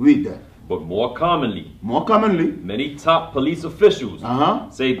 Read that. But more commonly, many top police officials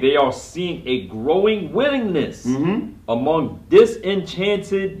say they are seeing a growing willingness among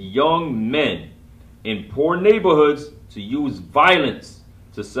disenchanted young men in poor neighborhoods to use violence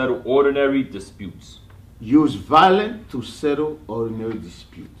to settle ordinary disputes. Use violence to settle ordinary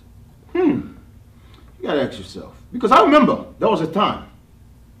disputes. You gotta ask yourself. Because I remember there was a time.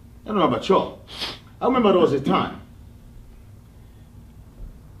 I don't know about y'all. I remember there was a time.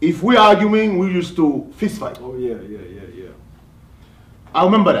 If we're arguing, we used to fist fight. Oh yeah. I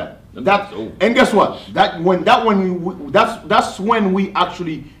remember that. And guess what? That's when we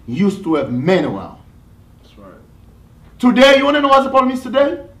actually used to have men around. That's right. Today, you want to know what the problem is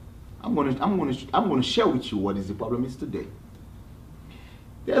today? I'm gonna share with you what is the problem is today.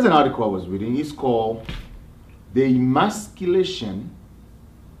 There's an article I was reading. It's called "The Emasculation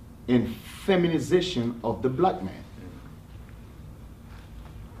and Feminization of the Black Man."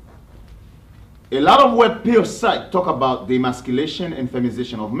 A lot of web sites talk about the emasculation and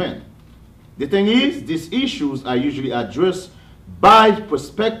feminization of men. The thing is, these issues are usually addressed by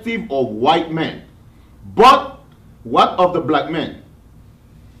perspective of white men. But what of the black men?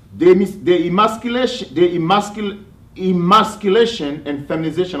 The emasculation and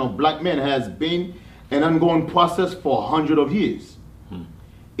feminization of black men has been an ongoing process for hundreds of years.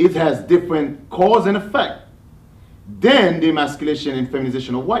 It has different cause and effect than the emasculation and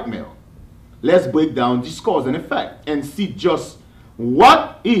feminization of white male. Let's break down this cause and effect and see just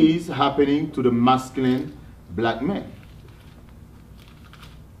what is happening to the masculine black man.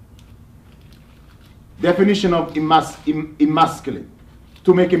 Definition of emasculate: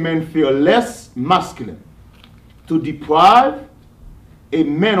 to make a man feel less masculine, to deprive a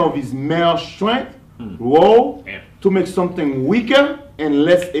man of his male strength, role, to make something weaker and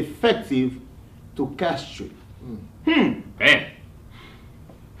less effective, to castrate.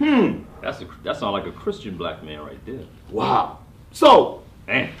 That sounds like a Christian black man right there. Wow. So,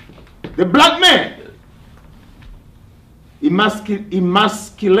 the black man,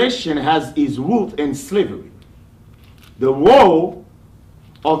 emasculation has its root in slavery. The role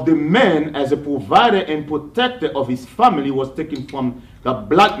of the man as a provider and protector of his family was taken from the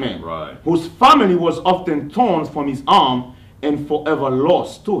black man, whose family was often torn from his arm and forever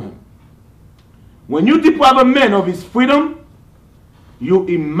lost to him. When you deprive a man of his freedom, you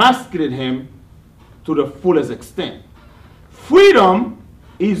emasculate him to the fullest extent. Freedom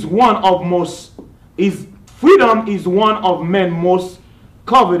is one of men's most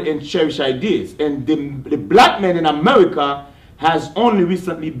covered and cherished ideas, and the black man in America has only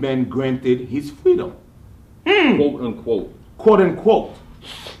recently been granted his freedom. Quote unquote. Quote unquote.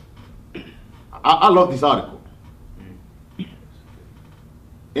 I love this article.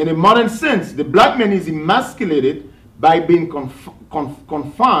 In a modern sense, the black man is emasculated by being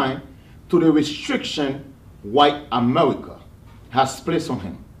confined to the restriction white America has placed on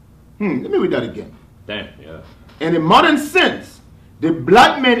him. Let me read that again. Damn, yeah. In a modern sense, the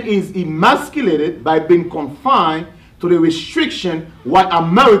black man is emasculated by being confined to the restriction white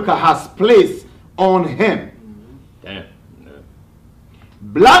America has placed on him. Damn. Yeah.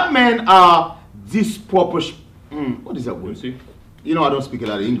 Black men are disproportionate. What is that word? See? You know I don't speak a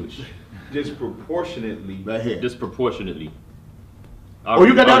lot of English. Disproportionately. Right here. Disproportionately. Oh,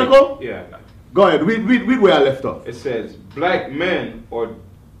 you got the article? Yeah. Go ahead. Read where I left off. It says, black men are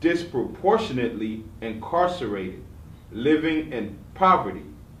disproportionately incarcerated, living in poverty,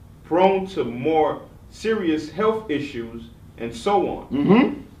 prone to more serious health issues, and so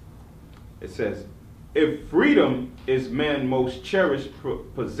on. It says, if freedom is man's most cherished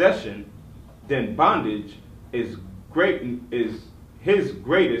possession, then bondage is his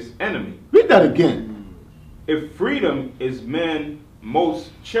greatest enemy. Read that again. If freedom is man's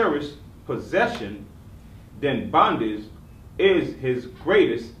most cherished possession, then bondage is his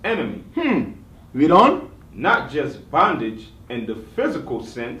greatest enemy. Read on. Not just bondage in the physical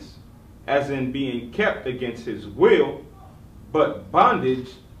sense, as in being kept against his will, but bondage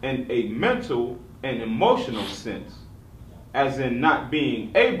in a mental and emotional sense, as in not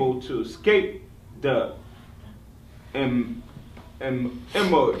being able to escape the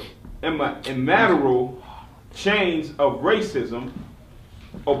immeasurable chains of racism,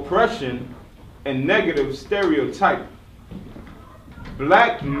 oppression, and negative stereotype.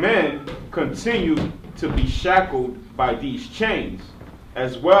 Black men continue to be shackled by these chains,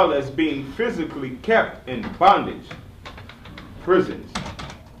 as well as being physically kept in bondage, prisons.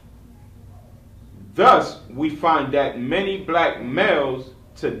 Thus, we find that many black males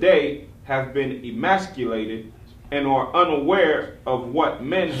today have been emasculated and are unaware of what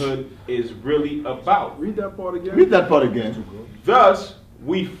manhood is really about. Read that part again. Read that part again. Thus,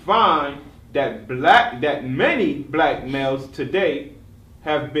 we find that many black males today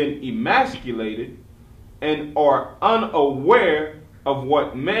have been emasculated and are unaware of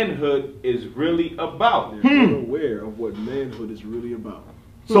what manhood is really about. They're unaware of what manhood is really about.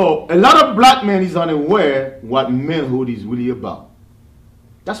 So a lot of black men is unaware what manhood is really about.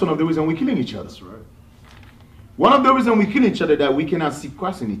 That's one of the reasons we're killing each other. That's right. One of the reasons we kill each other that we cannot see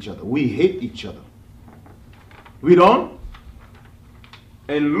Christ in each other. We hate each other. Read on.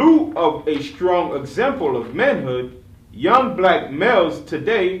 In lieu of a strong example of manhood, young black males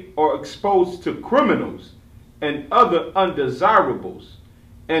today are exposed to criminals and other undesirables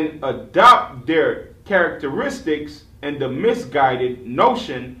and adopt their characteristics and the misguided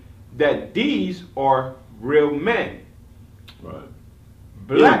notion that these are real men. Right.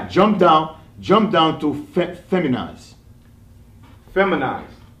 Black. Yeah, jump down to feminize. Feminize.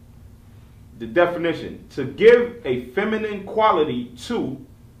 The definition: to give a feminine quality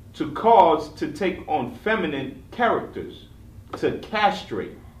to cause to take on feminine characters, to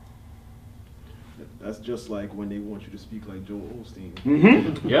castrate. That's just like when they want you to speak like Joel Osteen.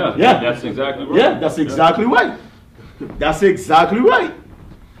 Yeah, that's exactly right. Yeah, that's exactly right. That's exactly right.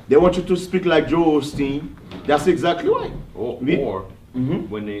 They want you to speak like Joel Osteen. That's exactly right. Or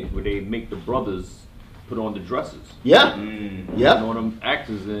when they make the brothers put on the dresses. Yeah. Yeah. You know, them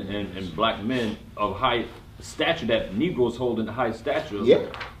actors and black men of high stature, that Negroes hold in high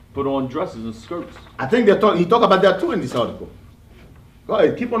stature, put on dresses and skirts. I think he talk about that too in this article. Go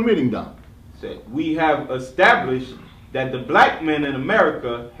ahead, keep on reading down. We have established that the black man in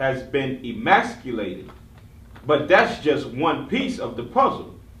America has been emasculated. But that's just one piece of the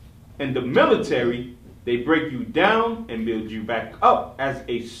puzzle. In the military, they break you down and build you back up as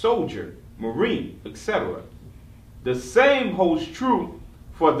a soldier, Marine, etc. The same holds true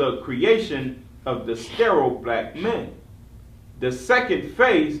for the creation of the sterile black men. The second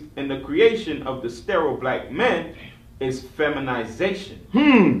phase in the creation of the sterile black men is feminization.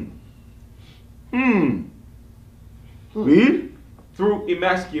 Read. Through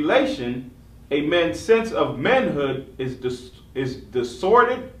emasculation, a man's sense of manhood is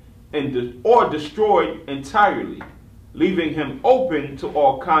distorted or destroyed entirely, leaving him open to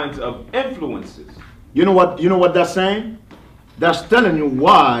all kinds of influences. You know what that's saying? That's telling you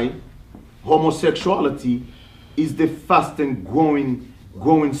why homosexuality is the fast and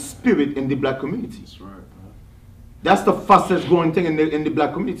growing spirit in the black community. That's right. That's the fastest growing thing in the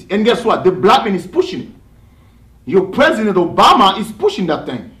black community. And guess what? The black man is pushing it. Your President Obama is pushing that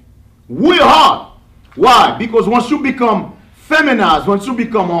thing real hard. Why? Because once you become feminized, once you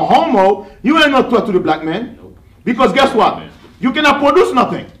become a homo, you ain't no threat to the black man. Because guess what? You cannot produce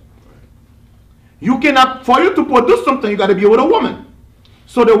nothing. You cannot, for you to produce something, you got to be with a woman.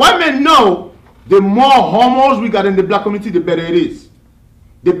 So the white men know the more homos we got in the black community, the better it is.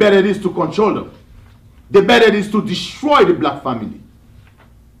 The better it is to control them. The better it is to destroy the black family.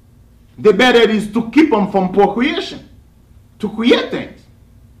 The better it is to keep them from procreation, to create things.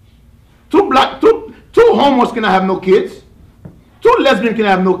 Two homos cannot have no kids. Two lesbians can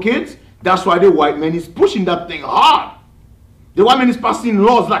have no kids. That's why the white man is pushing that thing hard. The white man is passing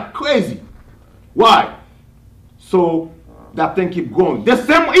laws like crazy. Why? So that thing keep going. The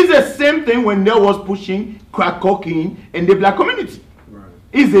same thing when they was pushing crack cocaine in the black community. Right.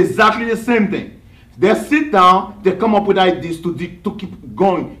 It's exactly the same thing. They sit down, they come up with ideas to keep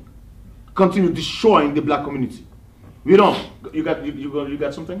going, continue destroying the black community. We don't. You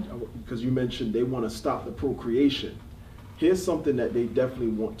got something? Because you mentioned they want to stop the procreation. Here's something that they definitely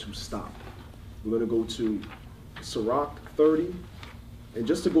want to stop. We're going to go to Sirach 30. And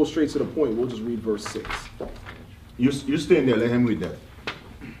just to go straight to the point, we'll just read verse 6. You stay in there, let him read that.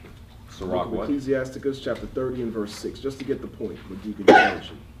 Sirach what? Ecclesiasticus chapter 30 and verse 6, just to get the point what Deacon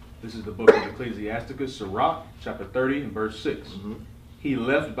mentioned. This is the book of Ecclesiasticus, Sirach, chapter 30 and verse 6. He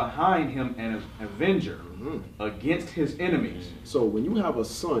left behind him an avenger against his enemies. So when you have a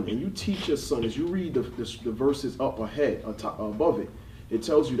son and you teach your son, as you read the verses up ahead, above it, it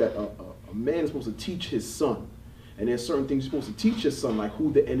tells you that a man is supposed to teach his son. And there's certain things you're supposed to teach your son, like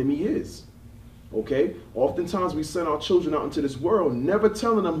who the enemy is. Okay? Oftentimes we send our children out into this world never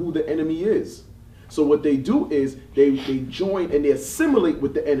telling them who the enemy is. So what they do is they join and they assimilate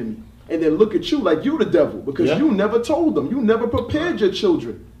with the enemy. And then look at you like you the devil because you never told them. You never prepared your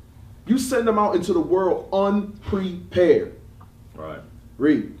children. You send them out into the world unprepared. Right.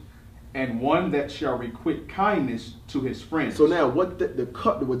 Read. And one that shall requite kindness to his friends. So now what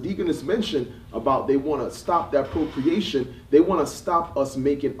what Deaconess mentioned about they want to stop that procreation, they want to stop us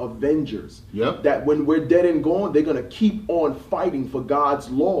making avengers. Yep. That when we're dead and gone, they're going to keep on fighting for God's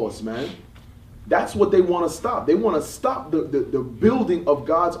laws, man. That's what they want to stop. They want to stop the building of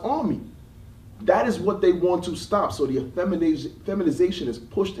God's army. That is what they want to stop. So the feminization is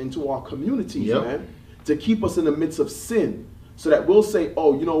pushed into our communities, man, to keep us in the midst of sin. So that we'll say,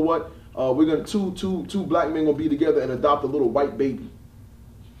 oh, you know what? We're gonna two black men gonna be together and adopt a little white baby.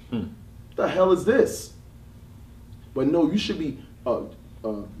 The hell is this? But no, you should be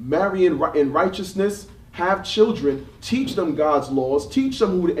marrying in righteousness, have children, teach them God's laws, teach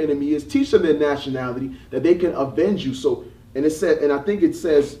them who the enemy is, teach them their nationality, that they can avenge you. So, and it said, and I think it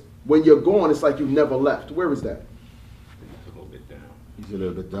says, when you're gone, it's like you never left. Where is that? It's a little bit down. He's a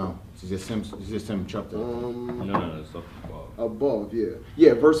little bit down. It's the same chapter. No, it's up above. Above, yeah.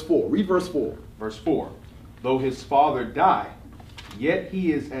 Yeah, verse 4. Read verse 4. Verse 4. Though his father die, yet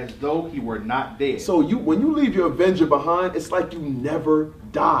he is as though he were not dead. So when you leave your avenger behind, it's like you never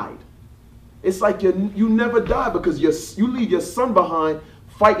died. It's like you never died because you leave your son behind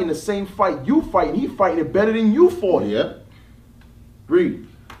fighting the same fight you fight, and he fighting it better than you fought. Yeah. Read.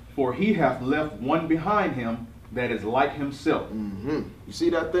 For he hath left one behind him that is like himself. You see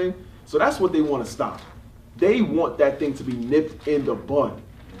that thing? So that's what they want to stop. They want that thing to be nipped in the bud.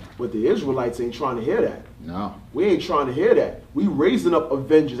 But the Israelites ain't trying to hear that. No. We ain't trying to hear that. We raising up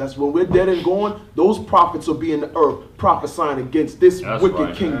avengers. That's when we're dead and gone, those prophets will be in the earth prophesying against this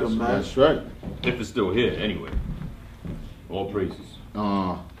wicked kingdom, man. That's right. If it's still here, anyway. All praises.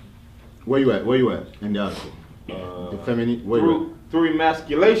 Where you at in the article? The feminine. Through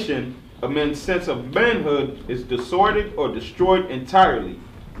emasculation, a man's sense of manhood is distorted or destroyed entirely,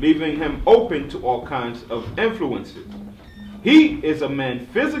 leaving him open to all kinds of influences. He is a man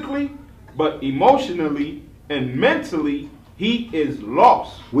physically, but emotionally and mentally, he is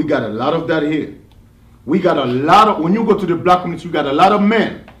lost. We got a lot of that here. We got a lot of, when you go to the black community, you got a lot of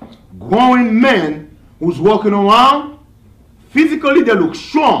men, growing men, who's walking around, physically they look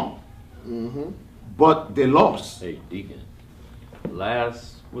strong, but they lost. Hey, Deacon,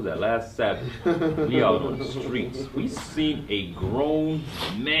 last Sabbath, we out on the streets. We seen a grown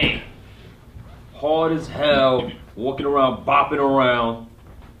man, hard as hell, walking around, bopping around,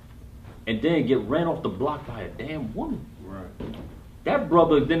 and then get ran off the block by a damn woman. Right. That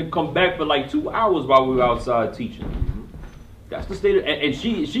brother didn't come back for like 2 hours while we were outside teaching. That's the state of, and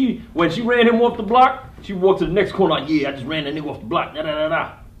she when she ran him off the block, she walked to the next corner like, yeah, I just ran that nigga off the block, da da da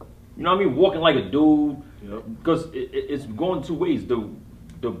da. You know what I mean? Walking like a dude, Because it's going two ways.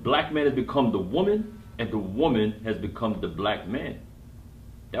 The black man has become the woman, and the woman has become the black man.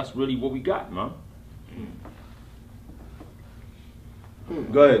 That's really what we got, man.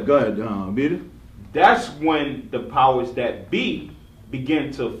 Go ahead, Peter. That's when the powers that be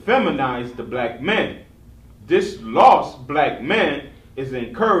begin to feminize the black man. This lost black man is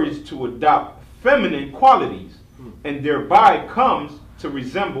encouraged to adopt feminine qualities and thereby comes to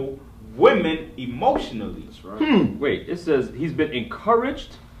resemble women emotionally. That's right. Wait, it says he's been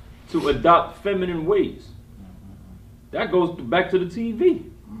encouraged to adopt feminine ways. That goes back to the TV.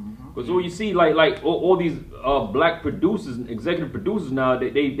 Because all you see, like all these black producers, executive producers now,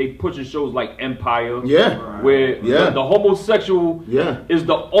 they pushing shows like Empire, where the homosexual is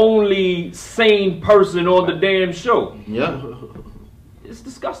the only sane person on the damn show. It's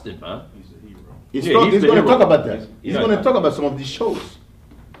disgusting, man. He's going to talk about that. He's going to talk about some of these shows.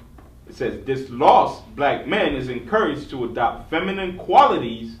 It says this lost black man is encouraged to adopt feminine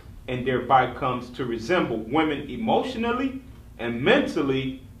qualities and thereby comes to resemble women emotionally and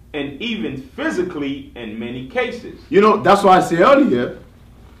mentally and even physically in many cases. You know, that's why I said earlier,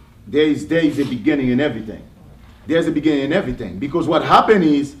 there is a beginning in everything. There's a beginning in everything. Because what happened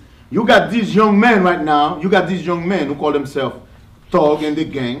is, you got these young men right now, you got these young men who call themselves thug in the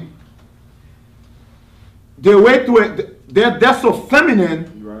gang. They wait to it, they're so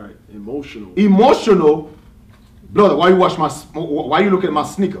feminine. Right, emotional. Emotional. Brother, why you look at my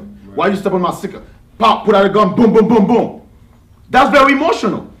sneaker? Why you step on my sneaker? Pop, put out a gun, boom, boom, boom, boom. That's very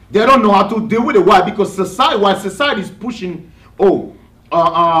emotional. They don't know how to deal with it. Why? Because society is pushing. How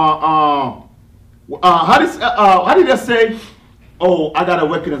did they say? Oh, I gotta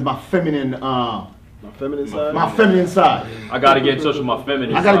recognize my feminine. My feminine side. My feminine side. I gotta get in touch with my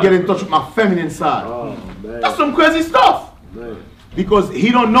feminine. I gotta get in touch with my feminine side. Oh, man. That's some crazy stuff. Man. Because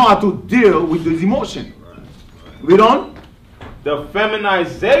he don't know how to deal with his emotion. We don't. The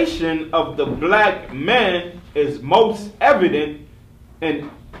feminization of the black man is most evident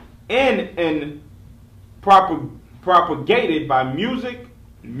and propagated by music,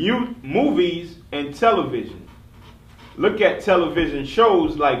 movies, and television. Look at television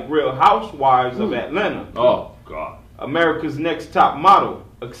shows like Real Housewives of Atlanta. Oh, God. America's Next Top Model,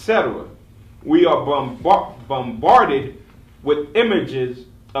 etc. We are bombarded with images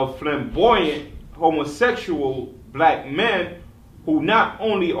of flamboyant homosexual black men who not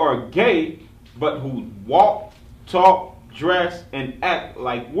only are gay, but who walk, talk, dress, and act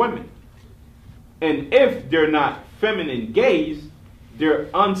like women. And if they're not feminine gays, they're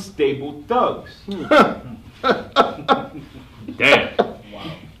unstable thugs. Damn.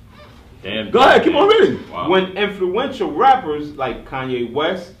 Damn. Go ahead, keep on reading. Wow. When influential rappers like Kanye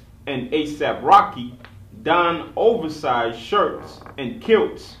West and A$AP Rocky don oversized shirts and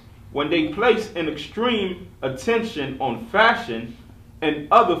kilts, when they place an extreme attention on fashion and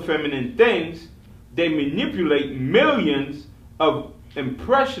other feminine things, they manipulate millions of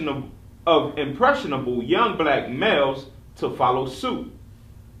impressionable young black males to follow suit.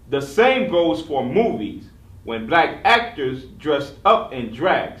 The same goes for movies. When black actors dress up in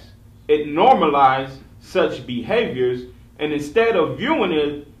drags, it normalizes such behaviors, and instead of viewing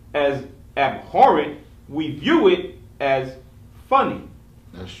it as abhorrent, we view it as funny.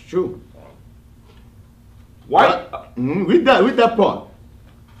 That's true. With that part.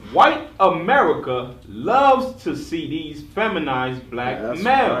 White America loves to see these feminized black males.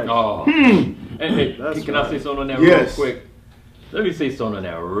 Right. Oh. Hey, can I say something on that real quick? Let me say something on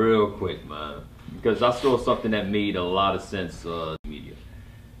that real quick, man. Because I saw something that made a lot of sense in the media.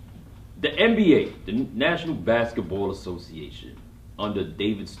 The NBA, the National Basketball Association, under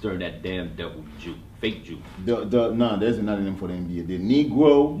David Stern, that damn devil Jew, fake Jew. No, there's another name for the NBA. The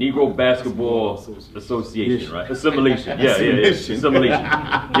Negro Basketball Association, right? Assimilation. Yeah. Assimilation.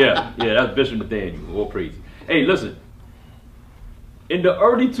 yeah, that's Bishop Nathaniel. All praise. Hey, listen. In the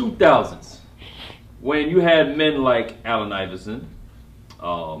early 2000s, when you had men like Allen Iverson,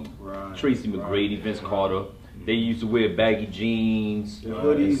 Tracy McGrady, Vince Carter, they used to wear baggy jeans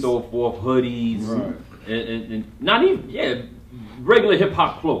and so forth, hoodies, and not even, regular hip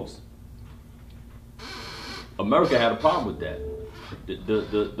hop clothes. America had a problem with that.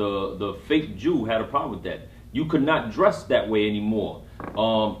 The fake Jew had a problem with that. You could not dress that way anymore.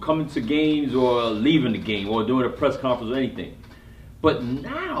 Coming to games or leaving the game or doing a press conference or anything. But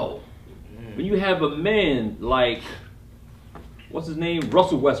now, when you have a man like, what's his name?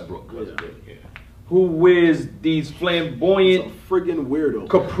 Russell Westbrook. Who wears these flamboyant friggin' weirdo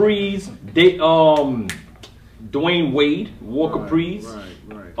capris. Dwayne Wade wore capris.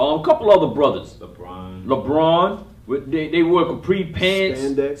 Right. A couple other brothers. LeBron. They wore capri pants.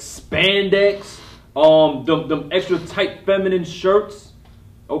 Spandex. them extra tight feminine shirts,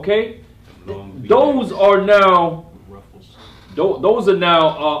 okay? Those are now, those are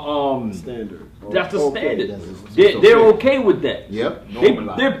now standard. That's the Okay. standard. They're okay with that. Yep.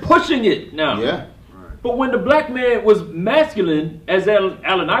 They're pushing it now. Yeah. But when the black man was masculine, as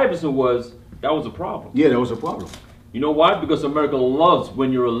Allen Iverson was, that was a problem. Yeah, that was a problem. You know why? Because America loves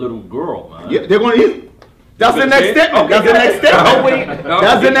when you're a little girl, man. Yeah, they're going to eat. That's the next statement. That's the next statement.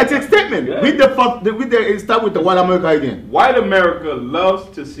 That's the next statement. Yeah. Read the start with the white America again. White America loves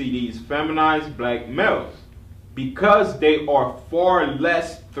to see these feminized black males because they are far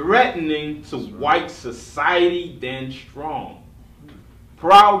less threatening to white society than strong,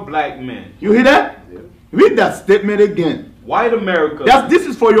 proud black men. You hear that? Yeah. Read that statement again. White America. This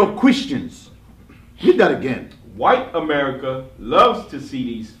is for your Christians. Read that again. White America loves to see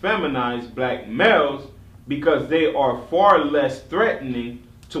these feminized black males because they are far less threatening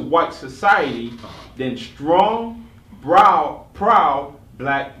to white society than strong, proud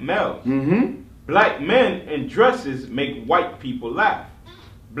black males. Black men in dresses make white people laugh.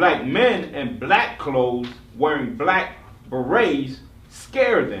 Black men in black clothes wearing black berets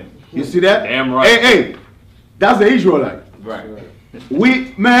scare them. You see that? Damn right. Hey, that's the Israelite. Right.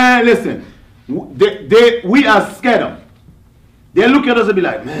 Listen, we are scared of them. They look at us and be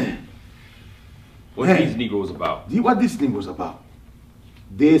like, man. What these Negroes about? What this thing was about.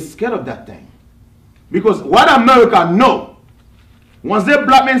 They're scared of that thing. Because what America know, once the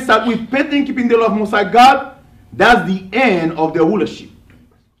black men start with petting, keeping the law of Most High God, that's the end of their rulership.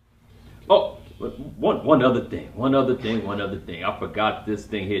 Oh, one other thing. I forgot this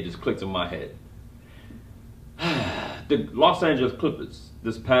thing here, just clicked in my head. The Los Angeles Clippers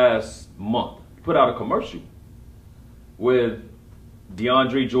this past month put out a commercial with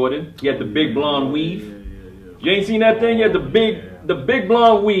DeAndre Jordan. He had the big blonde weave. You ain't seen that thing? He had the big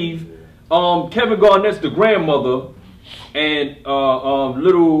blonde weave. Kevin Garnett's the grandmother, and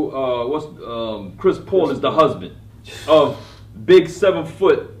Chris Paul is the husband of big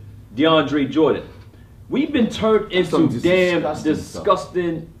 7-foot DeAndre Jordan. We've been turned into damn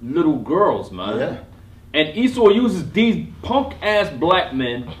disgusting little girls, man. Yeah. And Esau uses these punk-ass black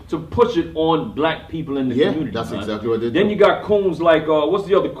men to push it on black people in the community. That's man. exactly what they do. Then you got coons like, what's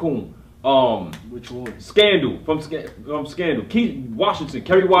the other coon? Which one? Scandal, from Scandal.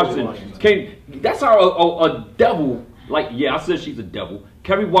 Kerry Washington. That's how a devil, like, yeah, I said she's a devil.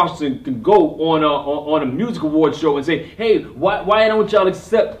 Kerry Washington can go on a music award show and say, hey, why don't y'all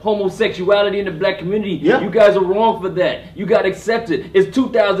accept homosexuality in the black community? Yeah. You guys are wrong for that. You got to accept it. It's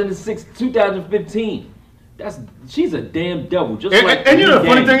 2006, 2015. She's a damn devil. Just and you know the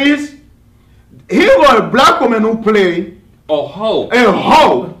funny thing is, here was a black woman who played a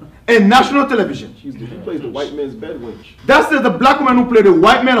hoe in national television. He plays the white man's bed wench. That's the black woman who played the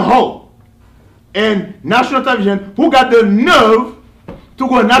white man hoe in national television, who got the nerve to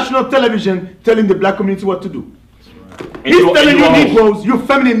go on national television telling the black community what to do. Right. He's telling you Negroes, you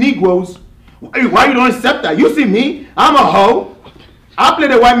feminine Negroes, why you don't accept that? You see me, I'm a hoe. I play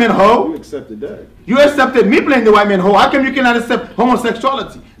the white man hoe. You accepted that. You accepted me playing the white man hoe. How come you cannot accept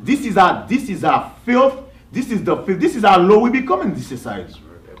homosexuality? This is our filth. This is our law we become in this society.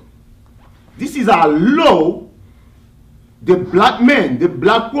 This is our law. The black man, the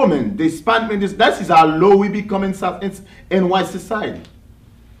black woman, the Hispanic man, that is our law we become in white society.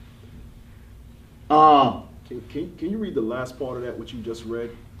 Can you read the last part of that, what you just read?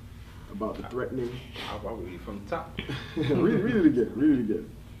 About the threatening? I'll read it from the top. read it again.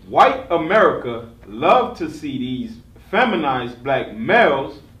 White America love to see these feminized black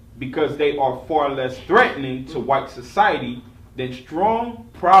males because they are far less threatening to white society than strong,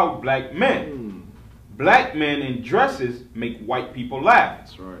 proud black men. Black men in dresses make white people laugh.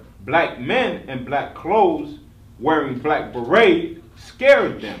 That's right. Black men in black clothes wearing black berets scare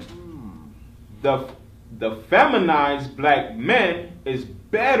them. The feminized black men is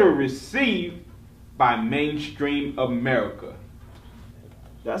better received by mainstream America.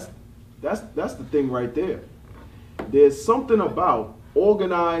 That's the thing right there. There's something about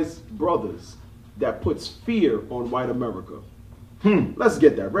organized brothers that puts fear on white America. Let's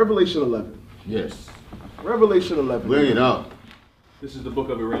get that. Revelation 11. Yes. Revelation 11. Bring it out. This is the book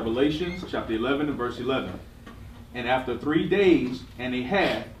of Revelations, chapter 11 and verse 11. And after 3 days and a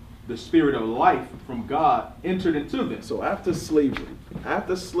half, the spirit of life from God entered into them. So after slavery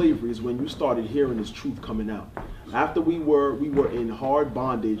is when you started hearing this truth coming out. After we were in hard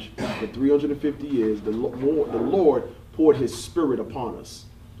bondage for 350 years, the Lord poured his spirit upon us.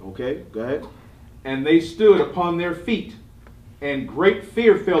 Okay, go ahead. And they stood upon their feet, and great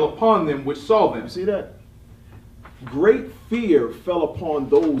fear fell upon them which saw them. You see that? great fear fell upon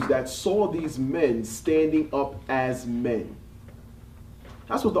those that saw these men standing up as men.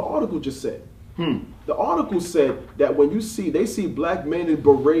 That's what the article just said. The article said that when they see black men in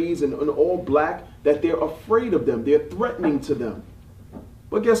berets and all black, that they're afraid of them. They're threatening to them.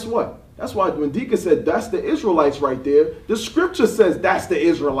 But guess what? That's why when Deacon said that's the Israelites right there, the scripture says that's the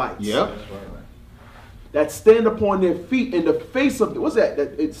Israelites. Yep. That's right. That stand upon their feet in the face of, what's that?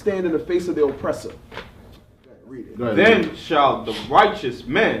 That it stand in the face of the oppressor. Read it. Then shall the righteous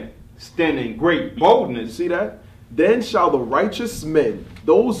men stand in great boldness. See that? Then shall the righteous men,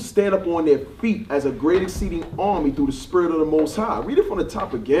 those stand up on their feet as a great exceeding army through the Spirit of the Most High. Read it from the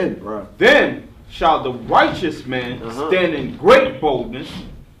top again, bro. Then shall the righteous man stand in great boldness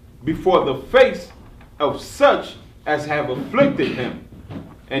before the face of such as have afflicted him.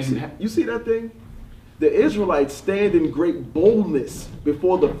 And you see that thing? The Israelites stand in great boldness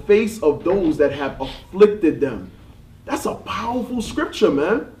before the face of those that have afflicted them. That's a powerful scripture,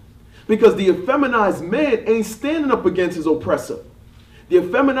 man. Because the effeminized man ain't standing up against his oppressor. The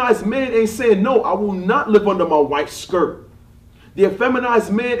effeminized man ain't saying, no, I will not live under my wife's skirt. The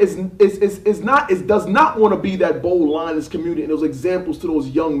effeminized man does not want to be that bold line in his community and those examples to those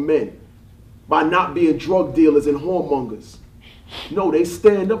young men by not being drug dealers and whoremongers. No, they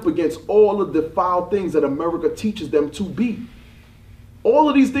stand up against all of the foul things that America teaches them to be. All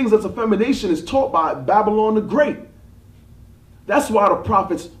of these things that's effemination is taught by Babylon the Great. That's why the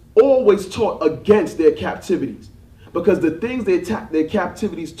prophets always taught against their captivities. Because the things their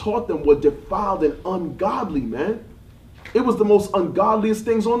captivities taught them were defiled and ungodly, man. It was the most ungodliest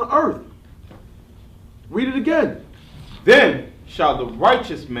things on the earth. Read it again. Then shall the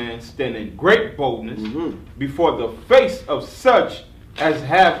righteous man stand in great boldness before the face of such as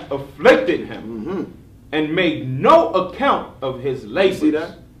have afflicted him and made no account of his labors. See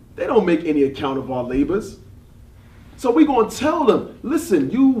that? They don't make any account of our labors. So we're going to tell them, listen,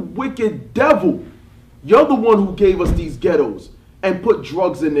 you wicked devil, you're the one who gave us these ghettos and put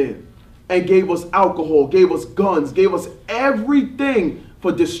drugs in there and gave us alcohol, gave us guns, gave us everything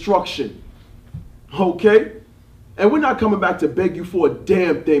for destruction. Okay? And we're not coming back to beg you for a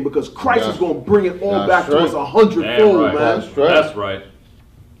damn thing because Christ is going to bring it all back to us 100-fold, man. That's right.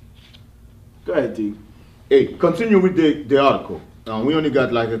 Go ahead, D. Hey, continue with the article. We only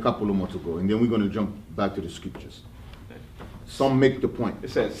got like a couple of more to go, and then we're going to jump back to the scriptures. Some make the point. It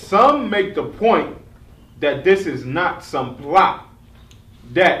says, some make the point that this is not some plot,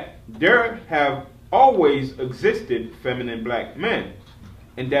 that there have always existed feminine black men,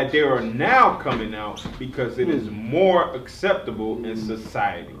 and that they are now coming out because it is more acceptable in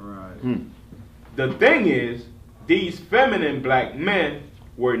society. Right. The thing is, these feminine black men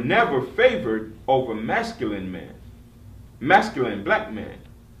were never favored over masculine black men.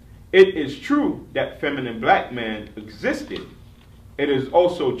 It is true that feminine black men existed. It is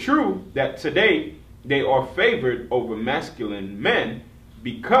also true that today they are favored over masculine men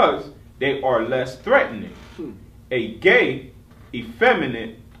because they are less threatening. A gay,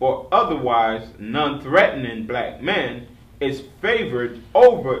 effeminate, or otherwise non-threatening black man is favored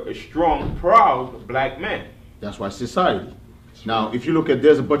over a strong, proud black man. That's why society. Now, if you look at,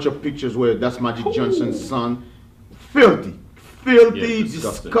 there's a bunch of pictures where that's Magic Johnson's son. Filthy,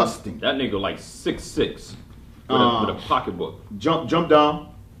 disgusting. That nigga like 6'6". With a pocketbook. Jump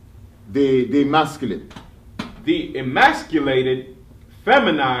down. The emasculate. The emasculated,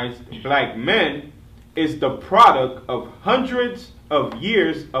 feminized black men is the product of hundreds of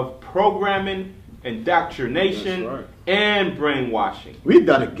years of programming, indoctrination, and brainwashing. Read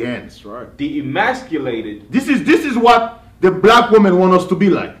that again. That's right. The emasculated. This is what the black women want us to be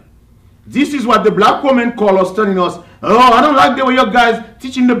like. This is what the black women call us, telling us, oh, I don't like the way you guys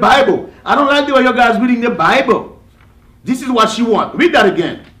teaching the Bible. I don't like the way you guys reading the Bible. This is what she wants. Read that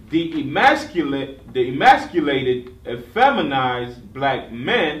again. The emasculated, effeminized black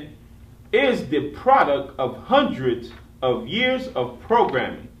man is the product of hundreds of years of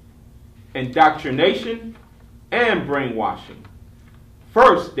programming, indoctrination, and brainwashing.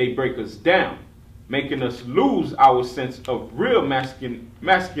 First, they break us down, making us lose our sense of real masculinity.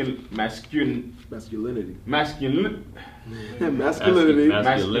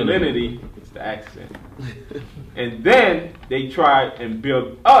 It's the accent. And then they try and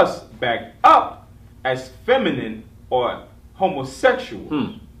build us back up as feminine or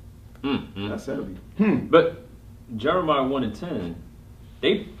homosexual. That's heavy. But Jeremiah 1:10,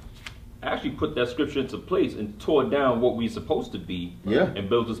 they actually put that scripture into place and tore down what we're supposed to be, and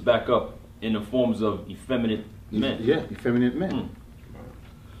built us back up in the forms of effeminate men. Yeah, effeminate men.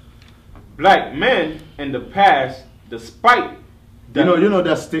 Black men in the past, despite you know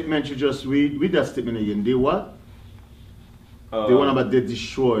that statement you just read that statement again. They what? the one about the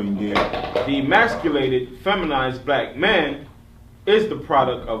destroying the emasculated, feminized black man is the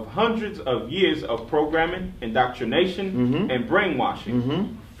product of hundreds of years of programming, indoctrination, and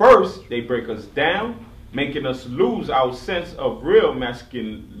brainwashing. First, they break us down, making us lose our sense of real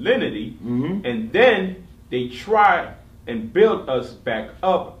masculinity, and then they try and build us back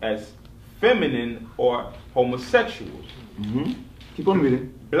up as feminine or homosexuals. Keep on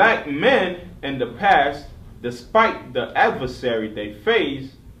reading. Black men in the past, despite the adversary they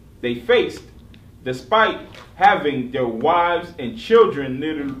faced, despite having their wives and children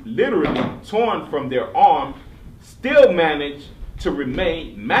literally torn from their arms, still managed to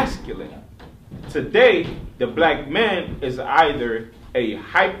remain masculine. Today, the black man is either a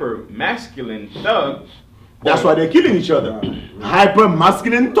hyper-masculine thug. That's why they're killing each other.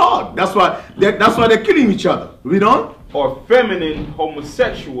 Hyper-masculine thug. That's why they're killing each other. Read on. Or feminine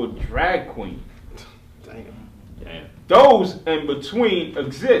homosexual drag queen. Damn. Those in between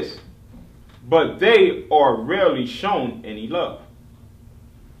exist, but they are rarely shown any love.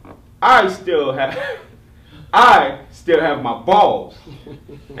 I still have my balls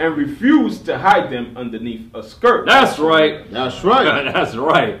and refuse to hide them underneath a skirt. That's right. That's right. That's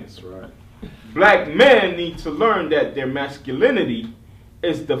right. That's right. Black men need to learn that their masculinity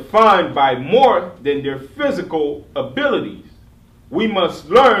is defined by more than their physical abilities. We must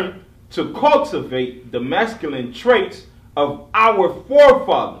learn to cultivate the masculine traits of our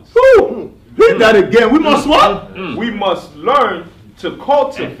forefathers. Read that again. We must what? We must learn to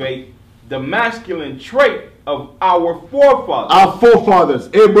cultivate the masculine trait of our forefathers. Our forefathers,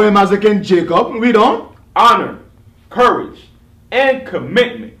 Abraham, Isaac, and Jacob. Read on. Honor, courage, and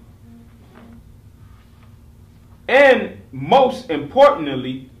commitment. And most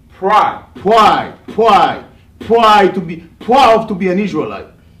importantly, pride. Pride to be proud to be an Israelite.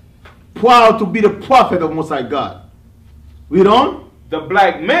 Proud to be the prophet of Most High God. Read on. The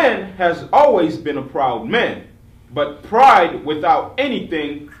black man has always been a proud man, but pride without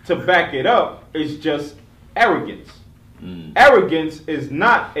anything to back it up is just arrogance. Arrogance is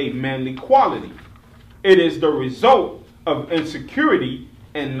not a manly quality. It is the result of insecurity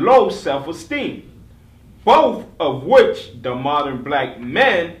and low self-esteem, both of which the modern black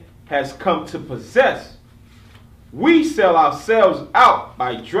man has come to possess. We sell ourselves out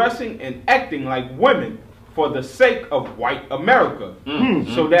by dressing and acting like women for the sake of white America,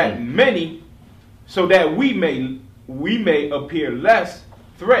 so that we may appear less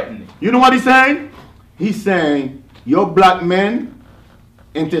threatening. You know what he's saying? He's saying your black men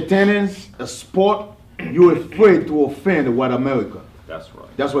entertaining a sport, you're afraid to offend white America. That's right.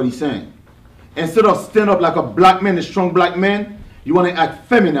 That's what he's saying. Instead of stand up like a black man, a strong black man, you want to act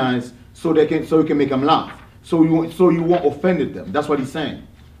feminized so you can make them laugh. So you won't offend them. That's what he's saying.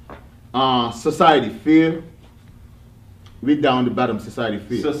 Society fear. Read down the bottom. Society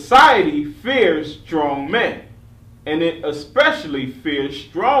fear. Society fears strong men, and it especially fears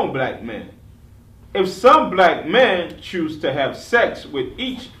strong black men. If some black men choose to have sex with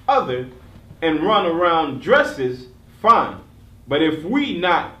each other and run around dresses, fine. But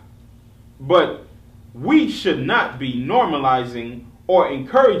we should not be normalizing or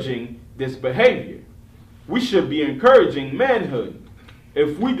encouraging this behavior. We should be encouraging manhood.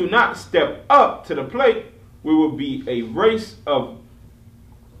 If we do not step up to the plate, we will be a race of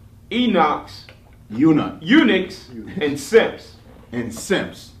eunuchs, and simps.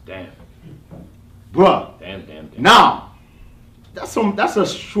 Damn. Bruh. Damn. Now, that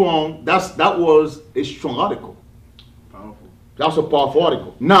was a strong article. Powerful. That's a powerful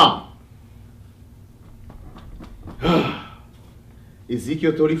article. Now,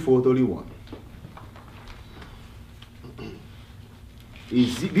 Ezekiel 34:31.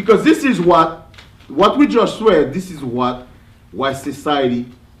 Because this is what we just read. This is why society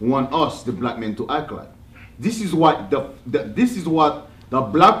want us, the black men, to act like. This is what the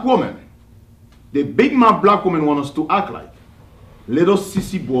black woman, the big man black woman, want us to act like. Little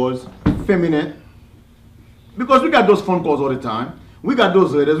sissy boys, feminine. Because we got those phone calls all the time. We got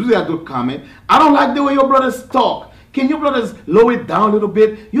those letters. We got those comments. I don't like the way your brothers talk. Can your brothers lower it down a little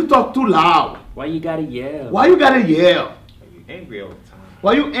bit? You talk too loud. Why you gotta yell? Why you gotta yell? Angry all the time.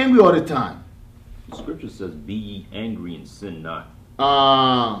 Why you angry all the time? The scripture says, "Be ye angry and sin not."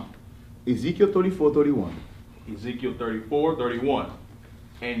 Ezekiel 34:31. Ezekiel 34:31.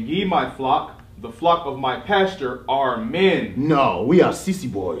 And ye, my flock, the flock of my pasture, are men. No, we are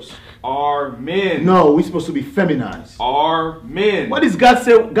sissy boys. Are men. No, we're supposed to be feminized. Are men. What does God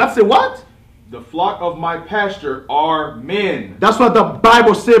say? God say what? The flock of my pasture are men. That's what the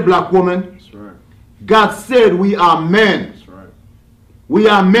Bible said, black woman. That's right. God said we are men. That's right. We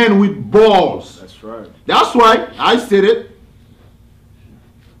are men with balls. That's right. That's right. I said it.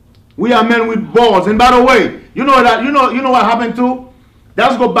 We are men with balls. And by the way, you know what happened too?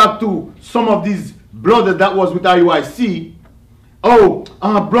 Let's go back to some of these brothers that was with IUIC. Oh,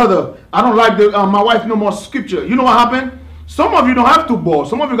 brother, I don't like my wife no more scripture. You know what happened? Some of you don't have 2 balls.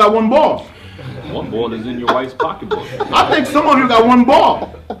 Some of you got 1 ball. 1 ball is in your wife's pocketbook. I think some of you got 1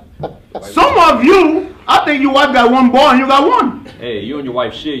 ball. Some of you, I think your wife got 1 ball and you got 1. Hey, you and your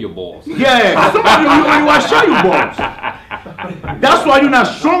wife share your balls. Yeah, some of you and your wife share your balls. That's why you're not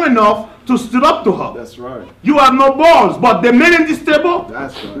strong enough to stood up to her. That's right. You have no balls, but the men in this table,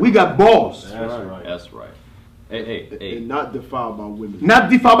 that's right. We got balls. That's right. That's right. Hey. And not defiled by women. Not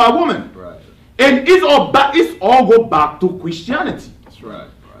defiled by women. Right. And it's all go back to Christianity. That's right.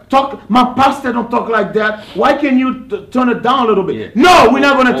 Talk, my pastor don't talk like that. Why can you turn it down a little bit? Yeah. No, we're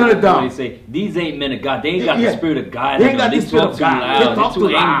not going to turn it down. They say, these ain't men of God. They ain't got the spirit of God. They ain't got the spirit of God. They talk too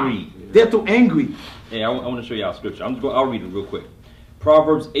angry. They're too angry. Hey, I want to show you our scripture. I'll read it real quick.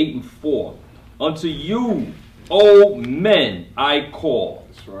 Proverbs 8:4. Unto you, O men, I call.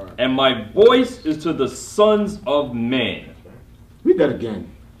 That's right. And my voice is to the sons of men. Read that again.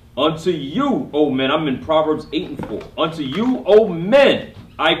 Unto you, O men. I'm in Proverbs 8:4. Unto you, O men,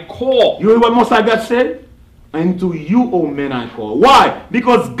 I call. You hear what Most High God said? And to you, O men, I call. Why?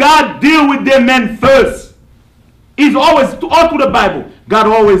 Because God deal with the men first. He's always, all through the Bible, God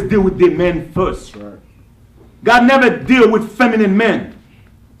always deal with the men first. Right. God never deal with feminine men.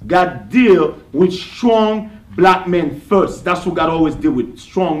 God deal with strong black men first. That's what God always deal with.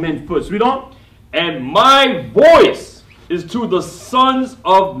 Strong men first. We don't? And my voice is to the sons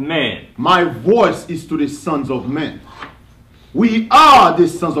of men. My voice is to the sons of men. We are the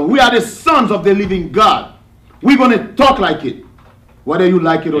sons of, we are the sons of the living God. We're going to talk like it, whether you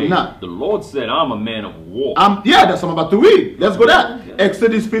like it or not. The Lord said, I'm a man of war. Yeah, that's what I'm about to read. Let's go there. Yeah.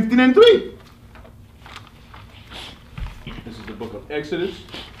 Exodus 15:3. This is the book of Exodus,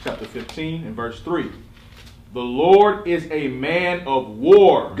 chapter 15 and verse 3. The Lord is a man of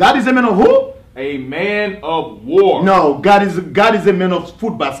war. God is a man of who? A man of war. No, God is a man of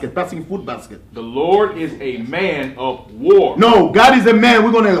food basket, passing food basket. The Lord is a man of war. No, God is a man.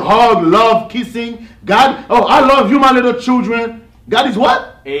 We're going to hug, love, kissing. God, oh, I love you, my little children. God is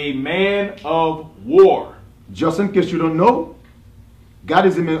what? A man of war. Just in case you don't know, God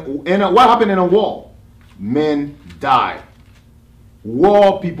is a man. And what happened in a war? Men die.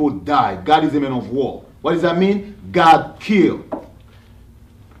 War people die. God is a man of war. What does that mean? God killed.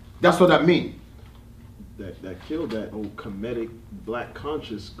 That's what that means. That killed that old comedic black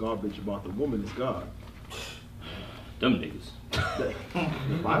conscious garbage about the woman is God. Them niggas. The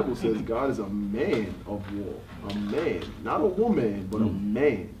Bible says God is a man of war. A man. Not a woman, but a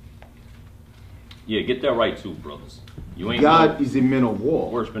man. Yeah, get that right too, brothers. You ain't God is a man of war.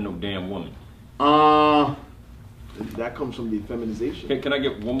 Worshiping no damn woman. That comes from the feminization. Can I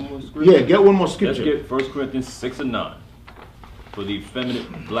get one more scripture? Yeah, get one more scripture. Let's get 1 Corinthians 6:9. For the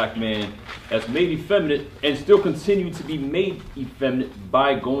effeminate black man has made effeminate and still continue to be made effeminate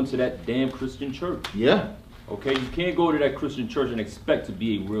by going to that damn Christian church. Yeah. Okay, you can't go to that Christian church and expect to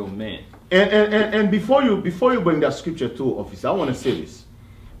be a real man. And before you bring that scripture to office, I want to say this.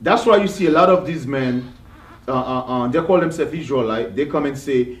 That's why you see a lot of these men, they call themselves Israelite. They come and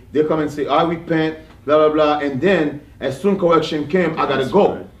say, I repent, blah blah blah, and then as soon correction came, I gotta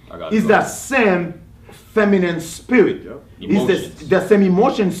go. It's that same feminine spirit. Yep. It's the same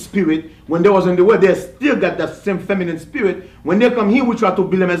emotion spirit. When they was in the world, they still got that same feminine spirit. When they come here, we try to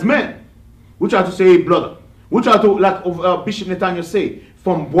build them as men. We try to say, hey, brother. We try to, like Bishop Nathaniel say,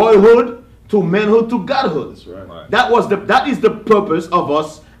 from boyhood to manhood to godhood. That's right. That is the purpose of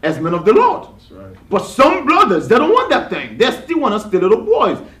us as men of the Lord. That's right. But some brothers, they don't want that thing. They still want us to stay little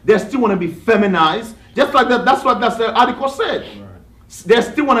boys. They still want to be feminized. Just like that. That's what that article said. Right. They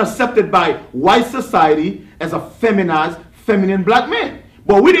still want to be accepted by white society as a feminized, feminine black man.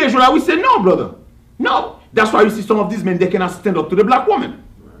 But we the Israelites, we say, no, brother. No. That's why you see some of these men, they cannot stand up to the black woman.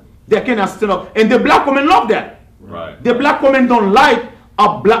 Right. They cannot stand up. And the black women love that. Right. The black women don't like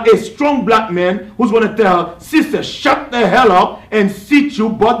a strong black man who's going to tell her, sister, shut the hell up and sit you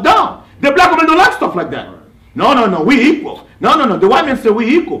butt down. The black women don't like stuff like that. Right. No, we equal. No. The white men say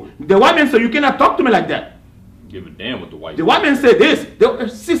we equal. The white men say you cannot talk to me like that. Give a damn what the white men say this. The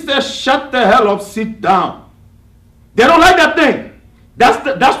sister, shut the hell up, sit down. They don't like that thing.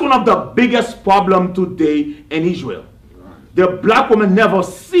 That's one of the biggest problem today in Israel. Right. The black women never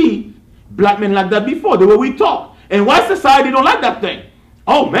see black men like that before. The way we talk. And white society don't like that thing.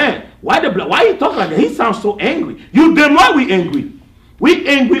 Oh man, why you talk like that? He sounds so angry. You damn right we angry. We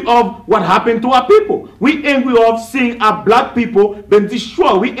angry of what happened to our people. We angry of seeing our black people been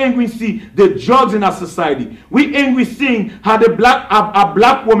destroyed. We angry see the drugs in our society. We angry seeing how the our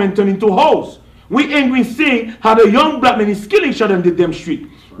black women turn into hoes. We angry seeing how the young black men is killing each other in the damn street.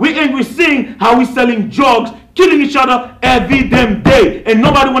 We angry seeing how we selling drugs, killing each other every damn day, and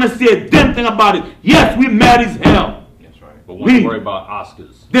nobody want to say a damn thing about it. Yes, we mad as hell. That's right. But when you worry about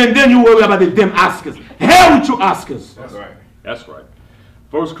Oscars, then you worry about the damn Oscars. Hell with you Oscars. That's right. That's right.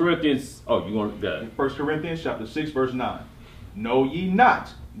 1 Corinthians, oh, you want that? 1 Corinthians chapter 6, verse 9. Know ye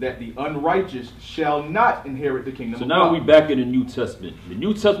not that the unrighteous shall not inherit the kingdom of God? So now we back in the New Testament. The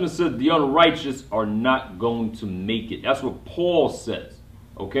New Testament says the unrighteous are not going to make it. That's what Paul says.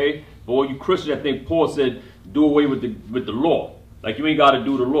 Okay? For all you Christians, I think Paul said, do away with the law. Like you ain't got to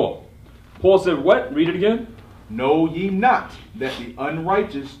do the law. Paul said what? Read it again. Know ye not that the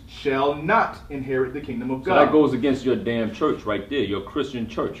unrighteous shall not inherit the kingdom of God? So that goes against your damn church right there, your Christian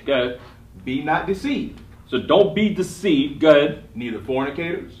church. Go ahead. Be not deceived. So don't be deceived. Go ahead. Neither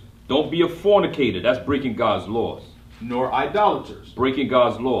fornicators. Don't be a fornicator. That's breaking God's laws. Nor idolaters. Breaking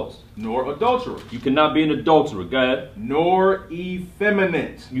God's laws. Nor adulterers. You cannot be an adulterer. Go ahead. Nor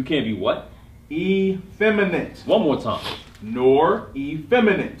effeminate. You can't be what? Effeminate. One more time. Nor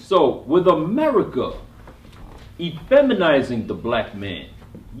effeminate. So with America effeminizing the black man,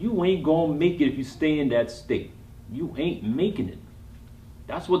 you ain't gonna make it if you stay in that state. You ain't making it.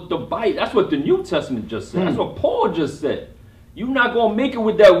 That's what the Bible, that's what the New Testament just said. That's what Paul just said. You're not gonna make it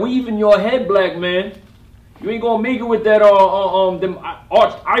with that weave in your head, black man. You ain't gonna make it with that them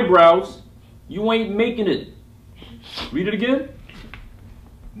arched eyebrows. You ain't making it. Read it again.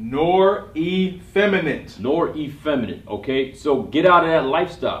 Nor effeminate. Nor effeminate. Okay, so get out of that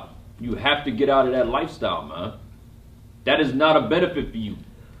lifestyle. You have to get out of that lifestyle, man. That is not a benefit for you.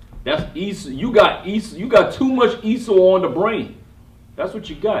 That's Esau. You got too much Esau on the brain. That's what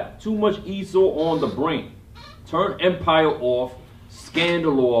you got. Too much Esau on the brain. Turn Empire off,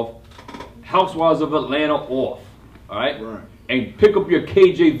 Scandal off, Housewives of Atlanta off. All right? And pick up your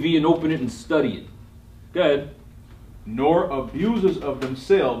KJV and open it and study it. Go ahead. Nor abusers of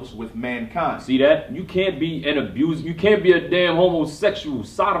themselves with mankind. See that? You can't be an abuser. You can't be a damn homosexual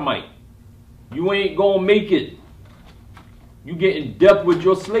sodomite. You ain't gonna make it. You get in depth with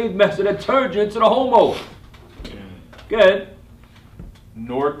your slave master that turned you into the homo. Go ahead.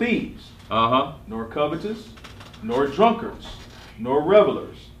 Nor thieves. Uh-huh. Nor covetous. Nor drunkards. Nor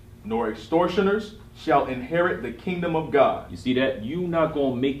revelers. Nor extortioners shall inherit the kingdom of God. You see that? You not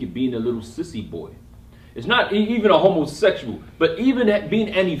gonna make it being a little sissy boy. It's not even a homosexual, but even at being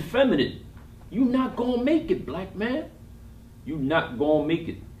an effeminate, you not gonna make it, black man. You not gonna make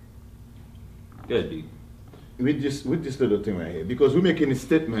it. Good, dude. With this little thing right here, because we're making a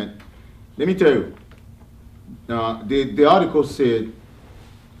statement. Let me tell you. The article said,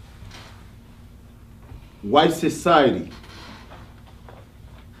 white society.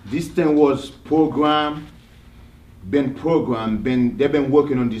 This thing was programmed, they've been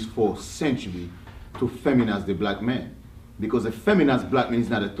working on this for centuries to feminize the black man, because a feminized black man is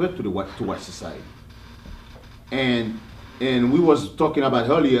not a threat to white society. And we was talking about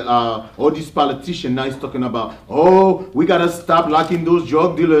earlier, all these politicians now is talking about, oh, we gotta stop locking those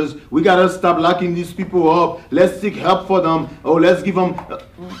drug dealers, we gotta stop locking these people up, let's seek help for them, oh, let's give them.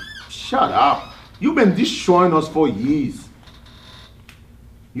 Shut up. You've been destroying us for years.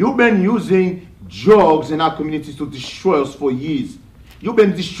 You've been using drugs in our communities to destroy us for years. You've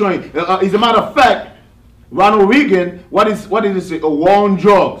been destroying. As a matter of fact, Ronald Reagan, what did he say? A war on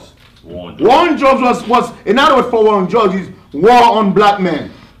drugs. War on drugs was another word for war on drugs is war on black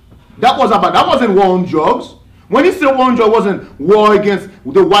men. That wasn't war on drugs. When he said war on drugs, it wasn't war against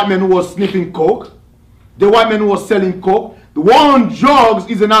the white man who was sniffing coke, the white man who was selling coke. The war on drugs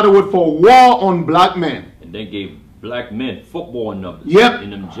is another word for war on black men. And they gave black men football numbers. Yep. In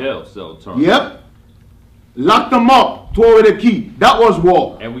them jail cell terms. Yep. Locked them up, throw away the key. That was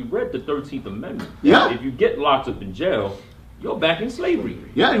war. And we read the 13th Amendment. Yeah. If you get locked up in jail, you're back in slavery.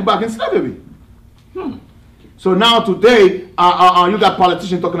 Yeah, you're back in slavery. So now today, you got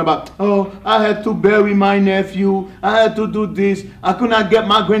politicians talking about, oh, I had to bury my nephew. I had to do this. I could not get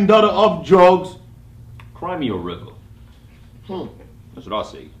my granddaughter off drugs. Cry me a river. That's what I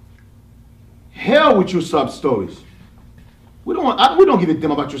say. Hell with your sub stories. We don't give a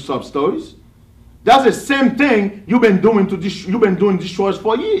damn about your sub stories. That's the same thing you've been doing destroy us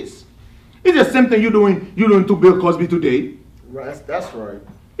for years. It's the same thing you're doing to Bill Cosby today. Right, that's right.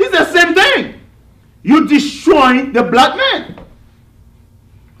 It's the same thing. You're destroying the black man.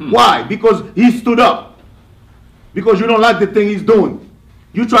 Why? Because he stood up. Because you don't like the thing he's doing.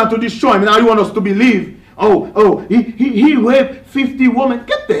 You trying to destroy him. Now you want us to believe He raped 50 women.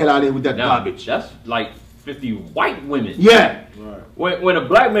 Get the hell out of here with that garbage. That's like 50 white women. Yeah. Right. When a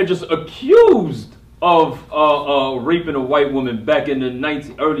black man just accused of raping a white woman back in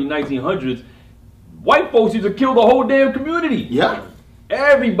the early 1900s, white folks used to kill the whole damn community. Yeah.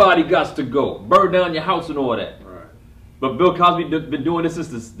 Everybody got to go. Burn down your house and all that. Right. But Bill Cosby been doing this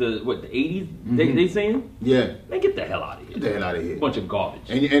since the 80s? They saying? Yeah. Man, get the hell out of here. Get the hell out of here. Bunch of garbage.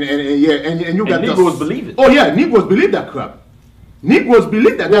 And you got Negroes believe it. Oh yeah, Negroes believe that crap. Negroes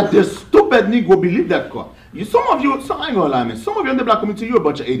believe that. The stupid Negro believe that crap. I ain't gonna lie, man. Some of you in the black community, you're a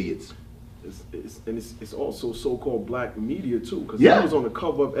bunch of idiots. It's also so-called black media too, because Yeah. he was on the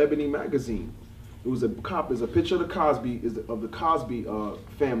cover of Ebony magazine. It was a picture of the Cosby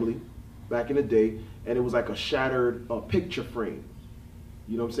family back in the day, and it was like a shattered picture frame.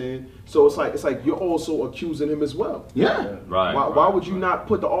 You know what I'm saying? So it's like you're also accusing him as well. Yeah. Right. Why would you not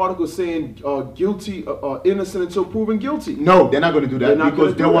put the article saying guilty, innocent until proven guilty? No, they're not going to do that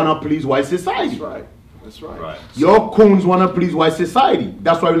because they want to please white society. That's right. That's right. Right. Your coons want to please white society.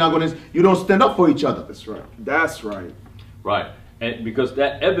 That's why you don't stand up for each other. That's right. That's right. Right. And because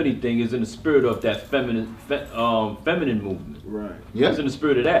that ebony thing is in the spirit of that feminine movement. Right. Yeah. It's in the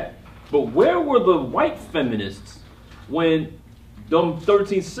spirit of that. But where were the white feminists when them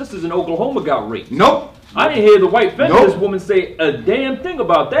 13 sisters in Oklahoma got raped? Nope. I didn't hear the white feminist woman say a damn thing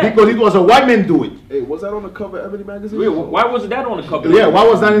about that. Because it was a white man do it. Hey, was that on the cover of Ebony magazine? Why wasn't that on the cover? Yeah, why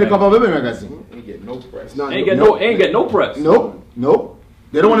was that in the cover of Ebony magazine? Ain't get no press. Ain't get no press. Nope.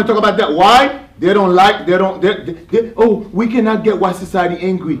 They don't want to talk about that. Why? They don't like, we cannot get white society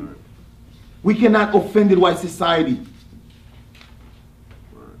angry. We cannot offend white society.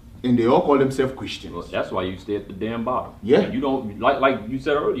 And they all call themselves Christians. Well, that's why you stay at the damn bottom. Yeah. You don't, like you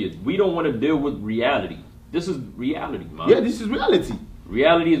said earlier, we don't want to deal with reality. This is reality, man. Yeah, this is reality.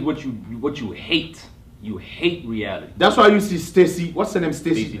 Reality is what you hate. You hate reality. That's why you see Stacy, what's her name,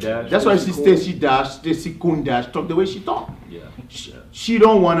 Stacy? Dash. That's why you see Stacy Dash, Stacy Kun Dash talk the way she talk. Yeah. She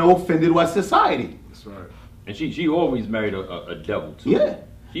don't want to offend white society. That's right. And she always married a devil too. Yeah.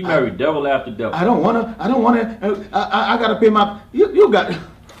 She married devil after devil. I don't wanna, I gotta pay my, you got.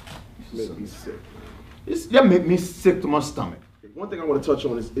 Make me sick. That make me sick to my stomach. One thing I want to touch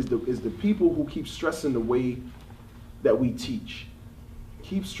on is the people who keep stressing the way that we teach.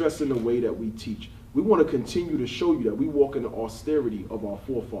 Keep stressing the way that we teach. We want to continue to show you that we walk in the austerity of our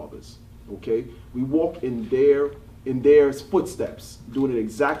forefathers. Okay? We walk in their footsteps, doing it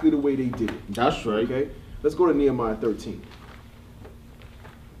exactly the way they did it. That's right. Okay? Let's go to Nehemiah 13.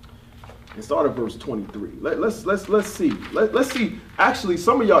 And start at verse 23. Let's see. Let's see. Actually,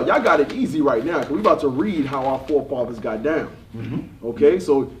 some of y'all got it easy right now because we're about to read how our forefathers got down. Okay,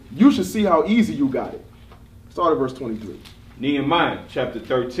 so you should see how easy you got it. Start at verse 23. Nehemiah chapter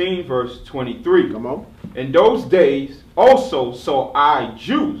 13, verse 23. Come on. In those days also saw I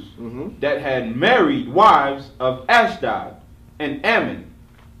Jews that had married wives of Ashdod and Ammon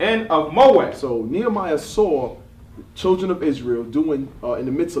and of Moab. So Nehemiah saw the children of Israel doing in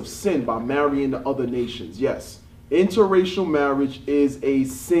the midst of sin by marrying the other nations. Yes, interracial marriage is a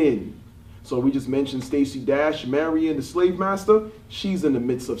sin. So we just mentioned Stacy Dash marrying the slave master. She's in the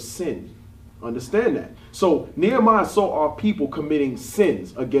midst of sin. Understand that. So Nehemiah saw our people committing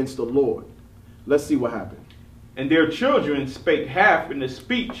sins against the Lord. Let's see what happened. And their children spake half in the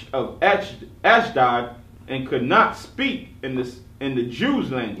speech of Ashdod and could not speak in the Jews'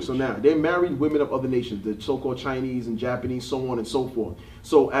 language. So now they married women of other nations, the so-called Chinese and Japanese, so on and so forth.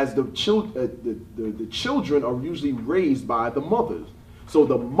 So as the children are usually raised by the mothers. So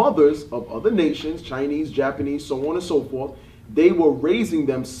the mothers of other nations, Chinese, Japanese, so on and so forth, they were raising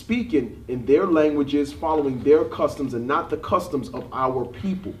them speaking in their languages, following their customs and not the customs of our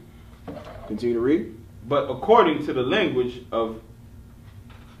people. Continue to read. But according to the language of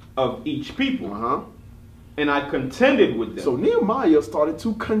each people. And I contended with them. So Nehemiah started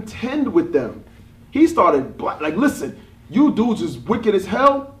to contend with them. He started like, listen, you dudes is wicked as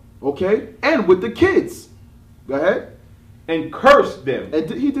hell, okay? And with the kids. Go ahead. And cursed them. And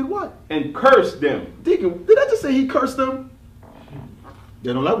he did what? And cursed them. Deacon, did I just say he cursed them?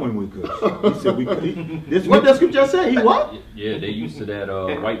 They don't like when we curse. He said we this what the scripture say? He what? Yeah, they used to that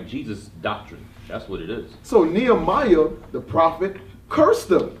white Jesus doctrine. That's what it is. So Nehemiah, the prophet, cursed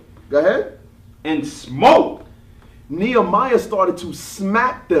them. Go ahead. And smote. Nehemiah started to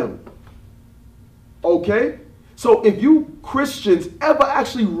smack them. Okay? So if you Christians ever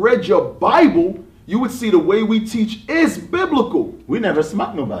actually read your Bible, you would see the way we teach is biblical. We never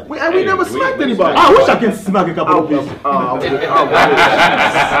smack nobody. We never smacked anybody. I wish I can smack a couple of people.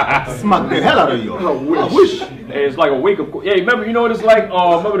 Smack the hell out of you. I wish. Hey, it's like a wake up. Hey, remember, you know what it's like?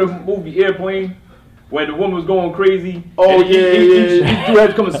 Remember the movie Airplane? when the woman was going crazy. Oh, and yeah. He had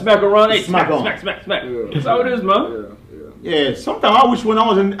to come and smack her around. Hey, Smack smack. on. That's how it is, man. Yeah, sometimes I wish when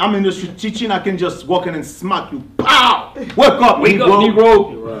I'm in the street teaching, I can just walk in and smack you. Pow! Wake up,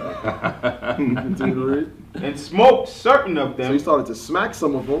 Negro. And smoked certain of them. So he started to smack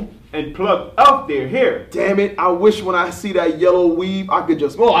some of them. And plucked off their hair. Damn it, I wish when I see that yellow weave, I could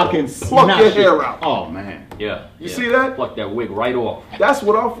just I can pluck your hair out. Oh, man. Yeah. You see that? Pluck that wig right off. That's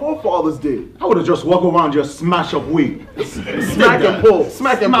what our forefathers did. I would have just walked around, just smash up wig. Smack and pull.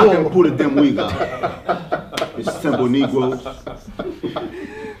 Smack and pull. And pull the damn wig out. It's simple Negroes.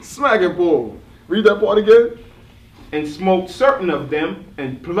 Smack and pull. Read that part again. And smoked certain of them,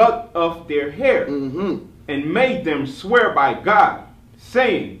 and plucked off their hair, and made them swear by God,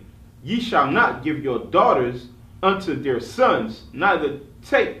 saying, Ye shall not give your daughters unto their sons, neither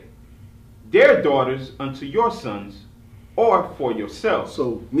take their daughters unto your sons, or for yourselves.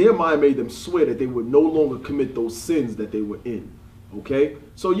 So Nehemiah made them swear that they would no longer commit those sins that they were in. Okay?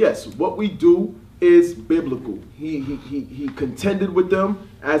 So yes, what we do is biblical. He contended with them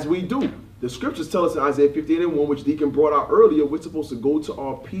as we do. The scriptures tell us in Isaiah 58:1, which Deacon brought out earlier, we're supposed to go to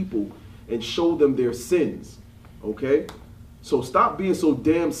our people and show them their sins. Okay? So stop being so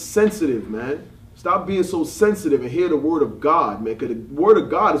damn sensitive, man. Stop being so sensitive and hear the word of God, man. Because the word of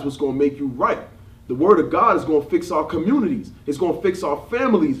God is what's going to make you right. The word of God is going to fix our communities. It's going to fix our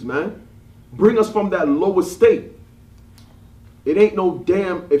families, man. Bring us from that lower state. It ain't no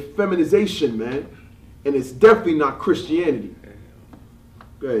damn effeminization, man. And it's definitely not Christianity.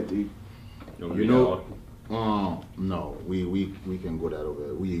 Go ahead, D. You know, no, we can go that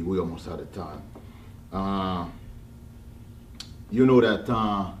over. We almost out of time. You know that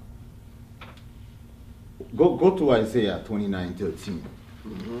go to Isaiah 29:13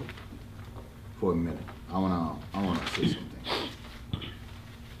 for a minute. I wanna say something.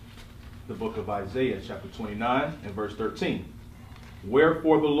 The book of Isaiah, chapter 29 and verse 13.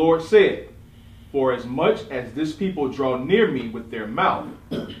 Wherefore the Lord said, For as much as this people draw near me with their mouth,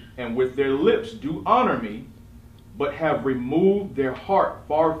 and with their lips do honor me, but have removed their heart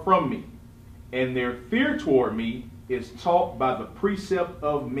far from me, and their fear toward me is taught by the precept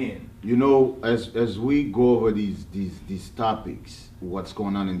of men. You know, as we go over these topics, what's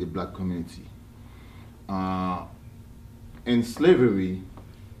going on in the black community, in slavery,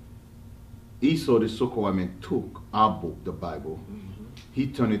 Esau, the so-called white man, took our book, the Bible, he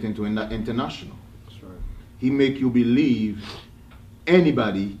turned it into international. That's right. He make you believe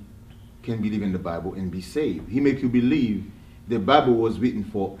anybody can believe in the Bible and be saved. He make you believe the Bible was written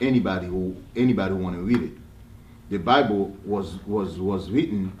for anybody who want to read it. The Bible was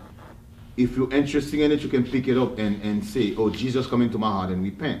written, if you're interested in it, you can pick it up and say, oh, Jesus come into my heart and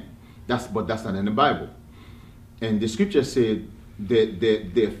repent. But that's not in the Bible. And the scripture said that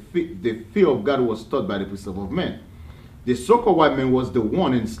the fear of God was taught by the precept of men. The so-called white man was the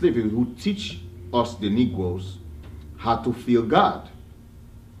one in slavery who teach us, the Negroes, how to fear God.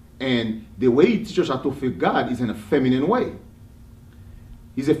 And the way he teaches us how to fear God is in a feminine way.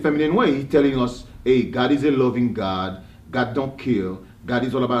 He's a feminine way. He's telling us, hey, God is a loving God. God don't kill. God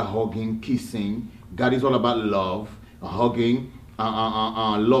is all about hugging, kissing. God is all about love, hugging,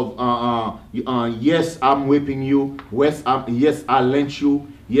 love. Yes, I'm whipping you. Yes, I lynch you.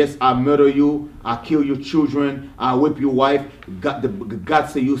 Yes, I murder you. I kill your children. I whip your wife. God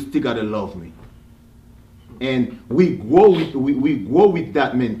say you still gotta love me. And we grow with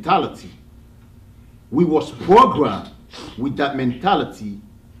that mentality. We was programmed with that mentality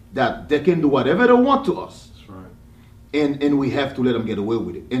that they can do whatever they want to us. That's right. And we have to let them get away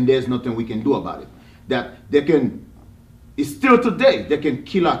with it. And there's nothing we can do about it. That they can, it's still today, they can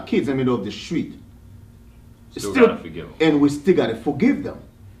kill our kids in the middle of the street. Still gotta forgive them. And we still gotta forgive them.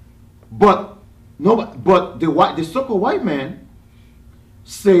 But the so-called white man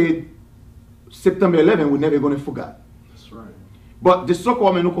said September 11 we're never gonna forget. That's right. But the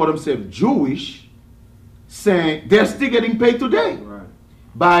so-called men who call themselves Jewish saying they're still getting paid today. Right.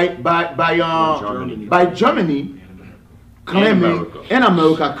 By Germany claiming and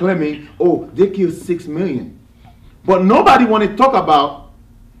America claiming, oh, they killed 6 million. But nobody want to talk about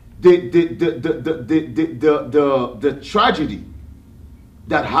the tragedy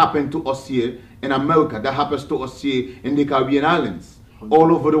that happened to us here in America, that happens to us here in the Caribbean islands,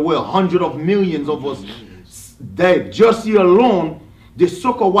 all over the world. Hundreds of millions of us dead. Just here alone, the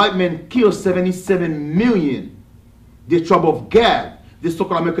so-called white men killed 77 million. The tribe of Gad, the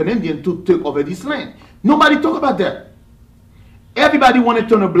so-called American Indian, to take over this land. Nobody talk about that. Everybody want to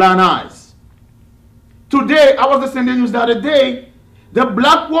turn a blind eyes. Today, I was listening to the news the other day, the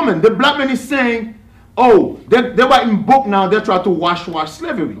black man is saying, oh, they're writing book now, they're trying to wash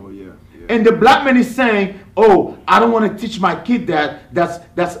slavery. Oh, yeah. And the black man is saying, oh, I don't want to teach my kid that.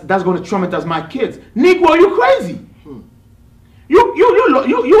 That's going to traumatize my kids. Negro, you crazy.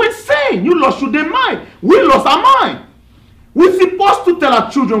 You insane. You lost your damn mind. We lost our mind. We're supposed to tell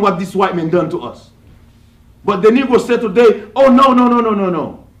our children what this white man done to us. But the Negro said today, oh,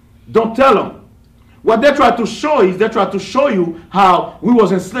 no. Don't tell them. What they try to show is, they try to show you how we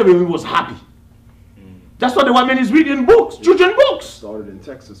was enslaved and we was happy. That's what the white man is reading books, children books. Started in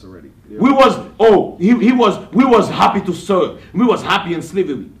Texas already. Yeah. We was happy to serve. We was happy in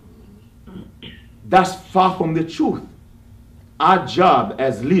slavery. That's far from the truth. Our job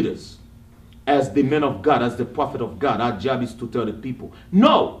as leaders, as the men of God, as the prophet of God, our job is to tell the people,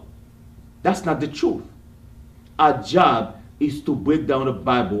 no, that's not the truth. Our job is to break down the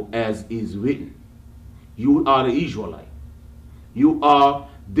Bible as is written. You are the Israelite. You are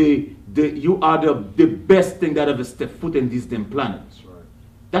the best thing that ever stepped foot in this damn planet. That's right.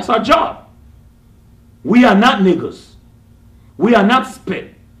 That's our job. We are not niggers. We are not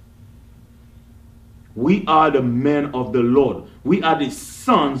spit. We are the men of the Lord. We are the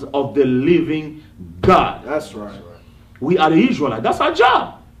sons of the living God. That's right. We are the Israelites. That's our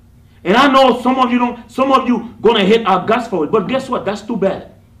job. And I know some of you gonna hate our guts for it, but guess what? That's too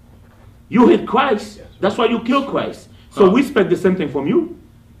bad. You hate Christ. Yes, that's why you kill Christ. So we expect the same thing from you.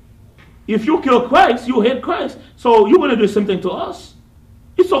 If you kill Christ, you hate Christ. So you're gonna do the same thing to us.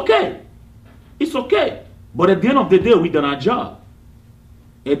 It's okay. It's okay. But at the end of the day, we done our job.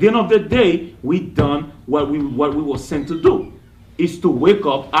 At the end of the day, we done what we were sent to do. Is to wake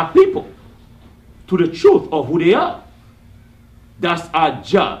up our people to the truth of who they are. That's our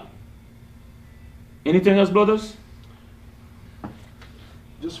job. Anything else, brothers?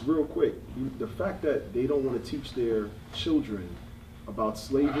 Just real quick, the fact that they don't want to teach their children about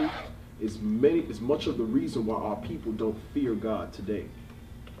slavery is much of the reason why our people don't fear God today.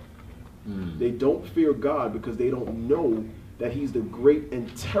 They don't fear God because they don't know that he's the great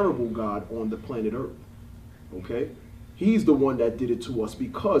and terrible God on the planet Earth. Okay? He's the one that did it to us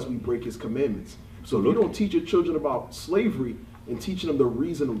because we break his commandments. So if you don't teach your children about slavery and teaching them the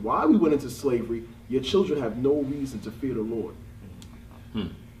reason why we went into slavery, your children have no reason to fear the Lord.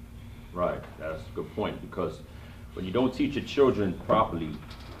 Right, that's a good point, because when you don't teach your children properly,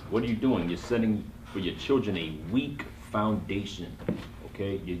 what are you doing? You're setting for your children a weak foundation.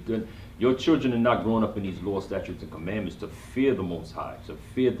 Okay, your children are not growing up in these laws, statutes, and commandments to fear the Most High, to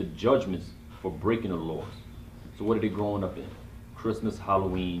fear the judgments for breaking the laws. So what are they growing up in? Christmas,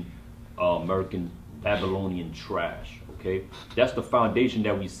 Halloween, American Babylonian trash. Okay, that's the foundation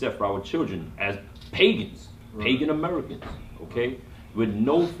that we set for our children as pagans, pagan Americans. Okay, with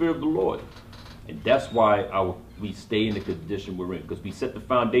no fear of the Lord, and that's why we stay in the condition we're in, because we set the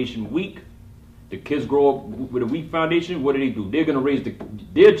foundation weak. The kids grow up with a weak foundation. What do? They're going to raise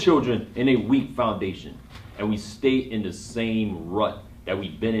their children in a weak foundation, and we stay in the same rut that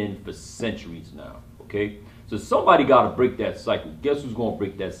we've been in for centuries now. Okay, so somebody got to break that cycle. Guess who's going to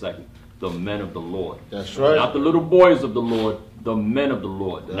break that cycle? The men of the Lord. That's right. Not the little boys of the Lord, the men of the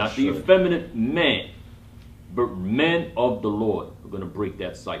Lord. That's not the effeminate man, but men of the Lord are going to break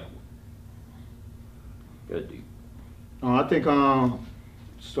that cycle. Good, dude. I think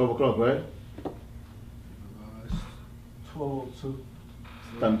it's 12 o'clock, right? It's 12:02.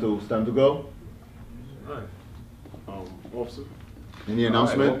 It's time to go. All right. Officer. Any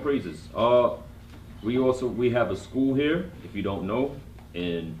announcement? All praises. We have a school here, if you don't know,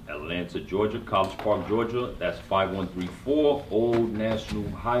 in Atlanta, Georgia, College Park, Georgia. That's 5134 Old National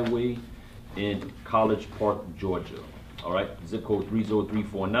Highway in College Park, Georgia. All right, zip code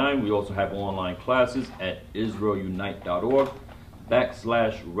 30349. We also have online classes at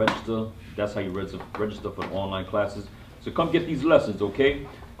israelunite.org/register. That's how you register for online classes. So come get these lessons, okay?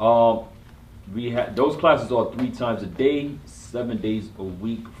 We have those classes are 3 times a day, 7 days a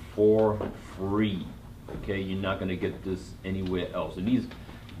week for free. Okay, you're not gonna get this anywhere else. And these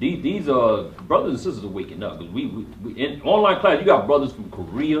brothers and sisters are waking up, because we in online class. You got brothers from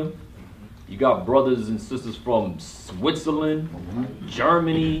Korea. You got brothers and sisters from Switzerland,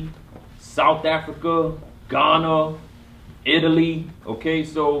 Germany, South Africa, Ghana, Italy. Okay,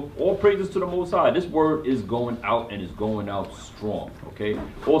 so all praises to the Most High. This word is going out, and is going out strong. Okay.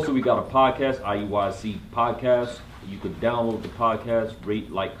 Also, we got a podcast, IUIC podcast. You could download the podcast,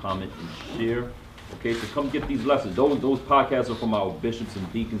 rate, like, comment, and share. Okay, so come get these lessons. Those podcasts are from our bishops and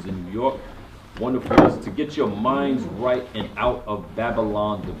deacons in New York. Wonderful lessons to get your minds right and out of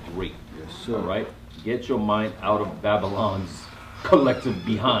Babylon the Great. Yes, sir. All right, get your mind out of Babylon's collective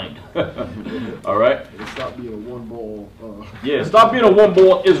behind. All right. And stop being a one-ball. Yeah, stop being a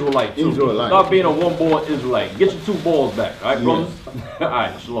one-ball Israelite. Too. Israelite. Stop being a one-ball Israelite. Get your 2 balls back. All right, brothers. All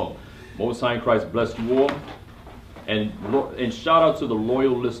right, shalom. Most High in Christ bless you all. And shout out to the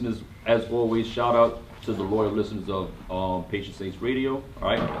loyal listeners, as always. Shout out to the loyal listeners of Patient Saints Radio. All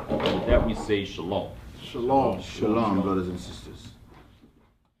right. And with that, we say shalom. Shalom. Shalom, brothers and sisters.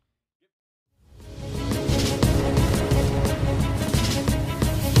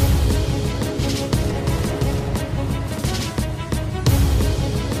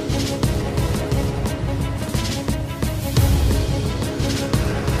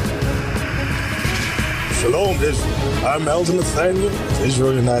 Shalom, Israel. I'm Elder Nathaniel of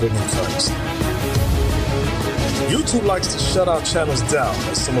Israel United in Christ. YouTube likes to shut our channels down,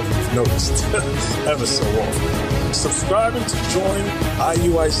 as some of you have noticed, ever so often. Subscribing to join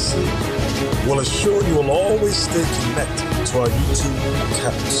IUIC will assure you will always stay connected to our YouTube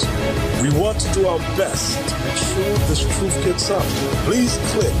accounts. We want to do our best to make sure this truth gets out. Please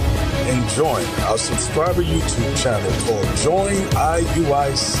click and join our subscriber YouTube channel called Join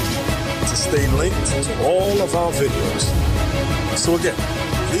IUIC to stay linked to all of our videos. So again,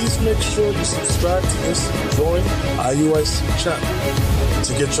 please make sure you subscribe to this Join IUIC channel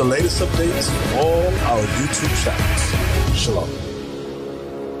to get your latest updates from all our YouTube channels. Shalom.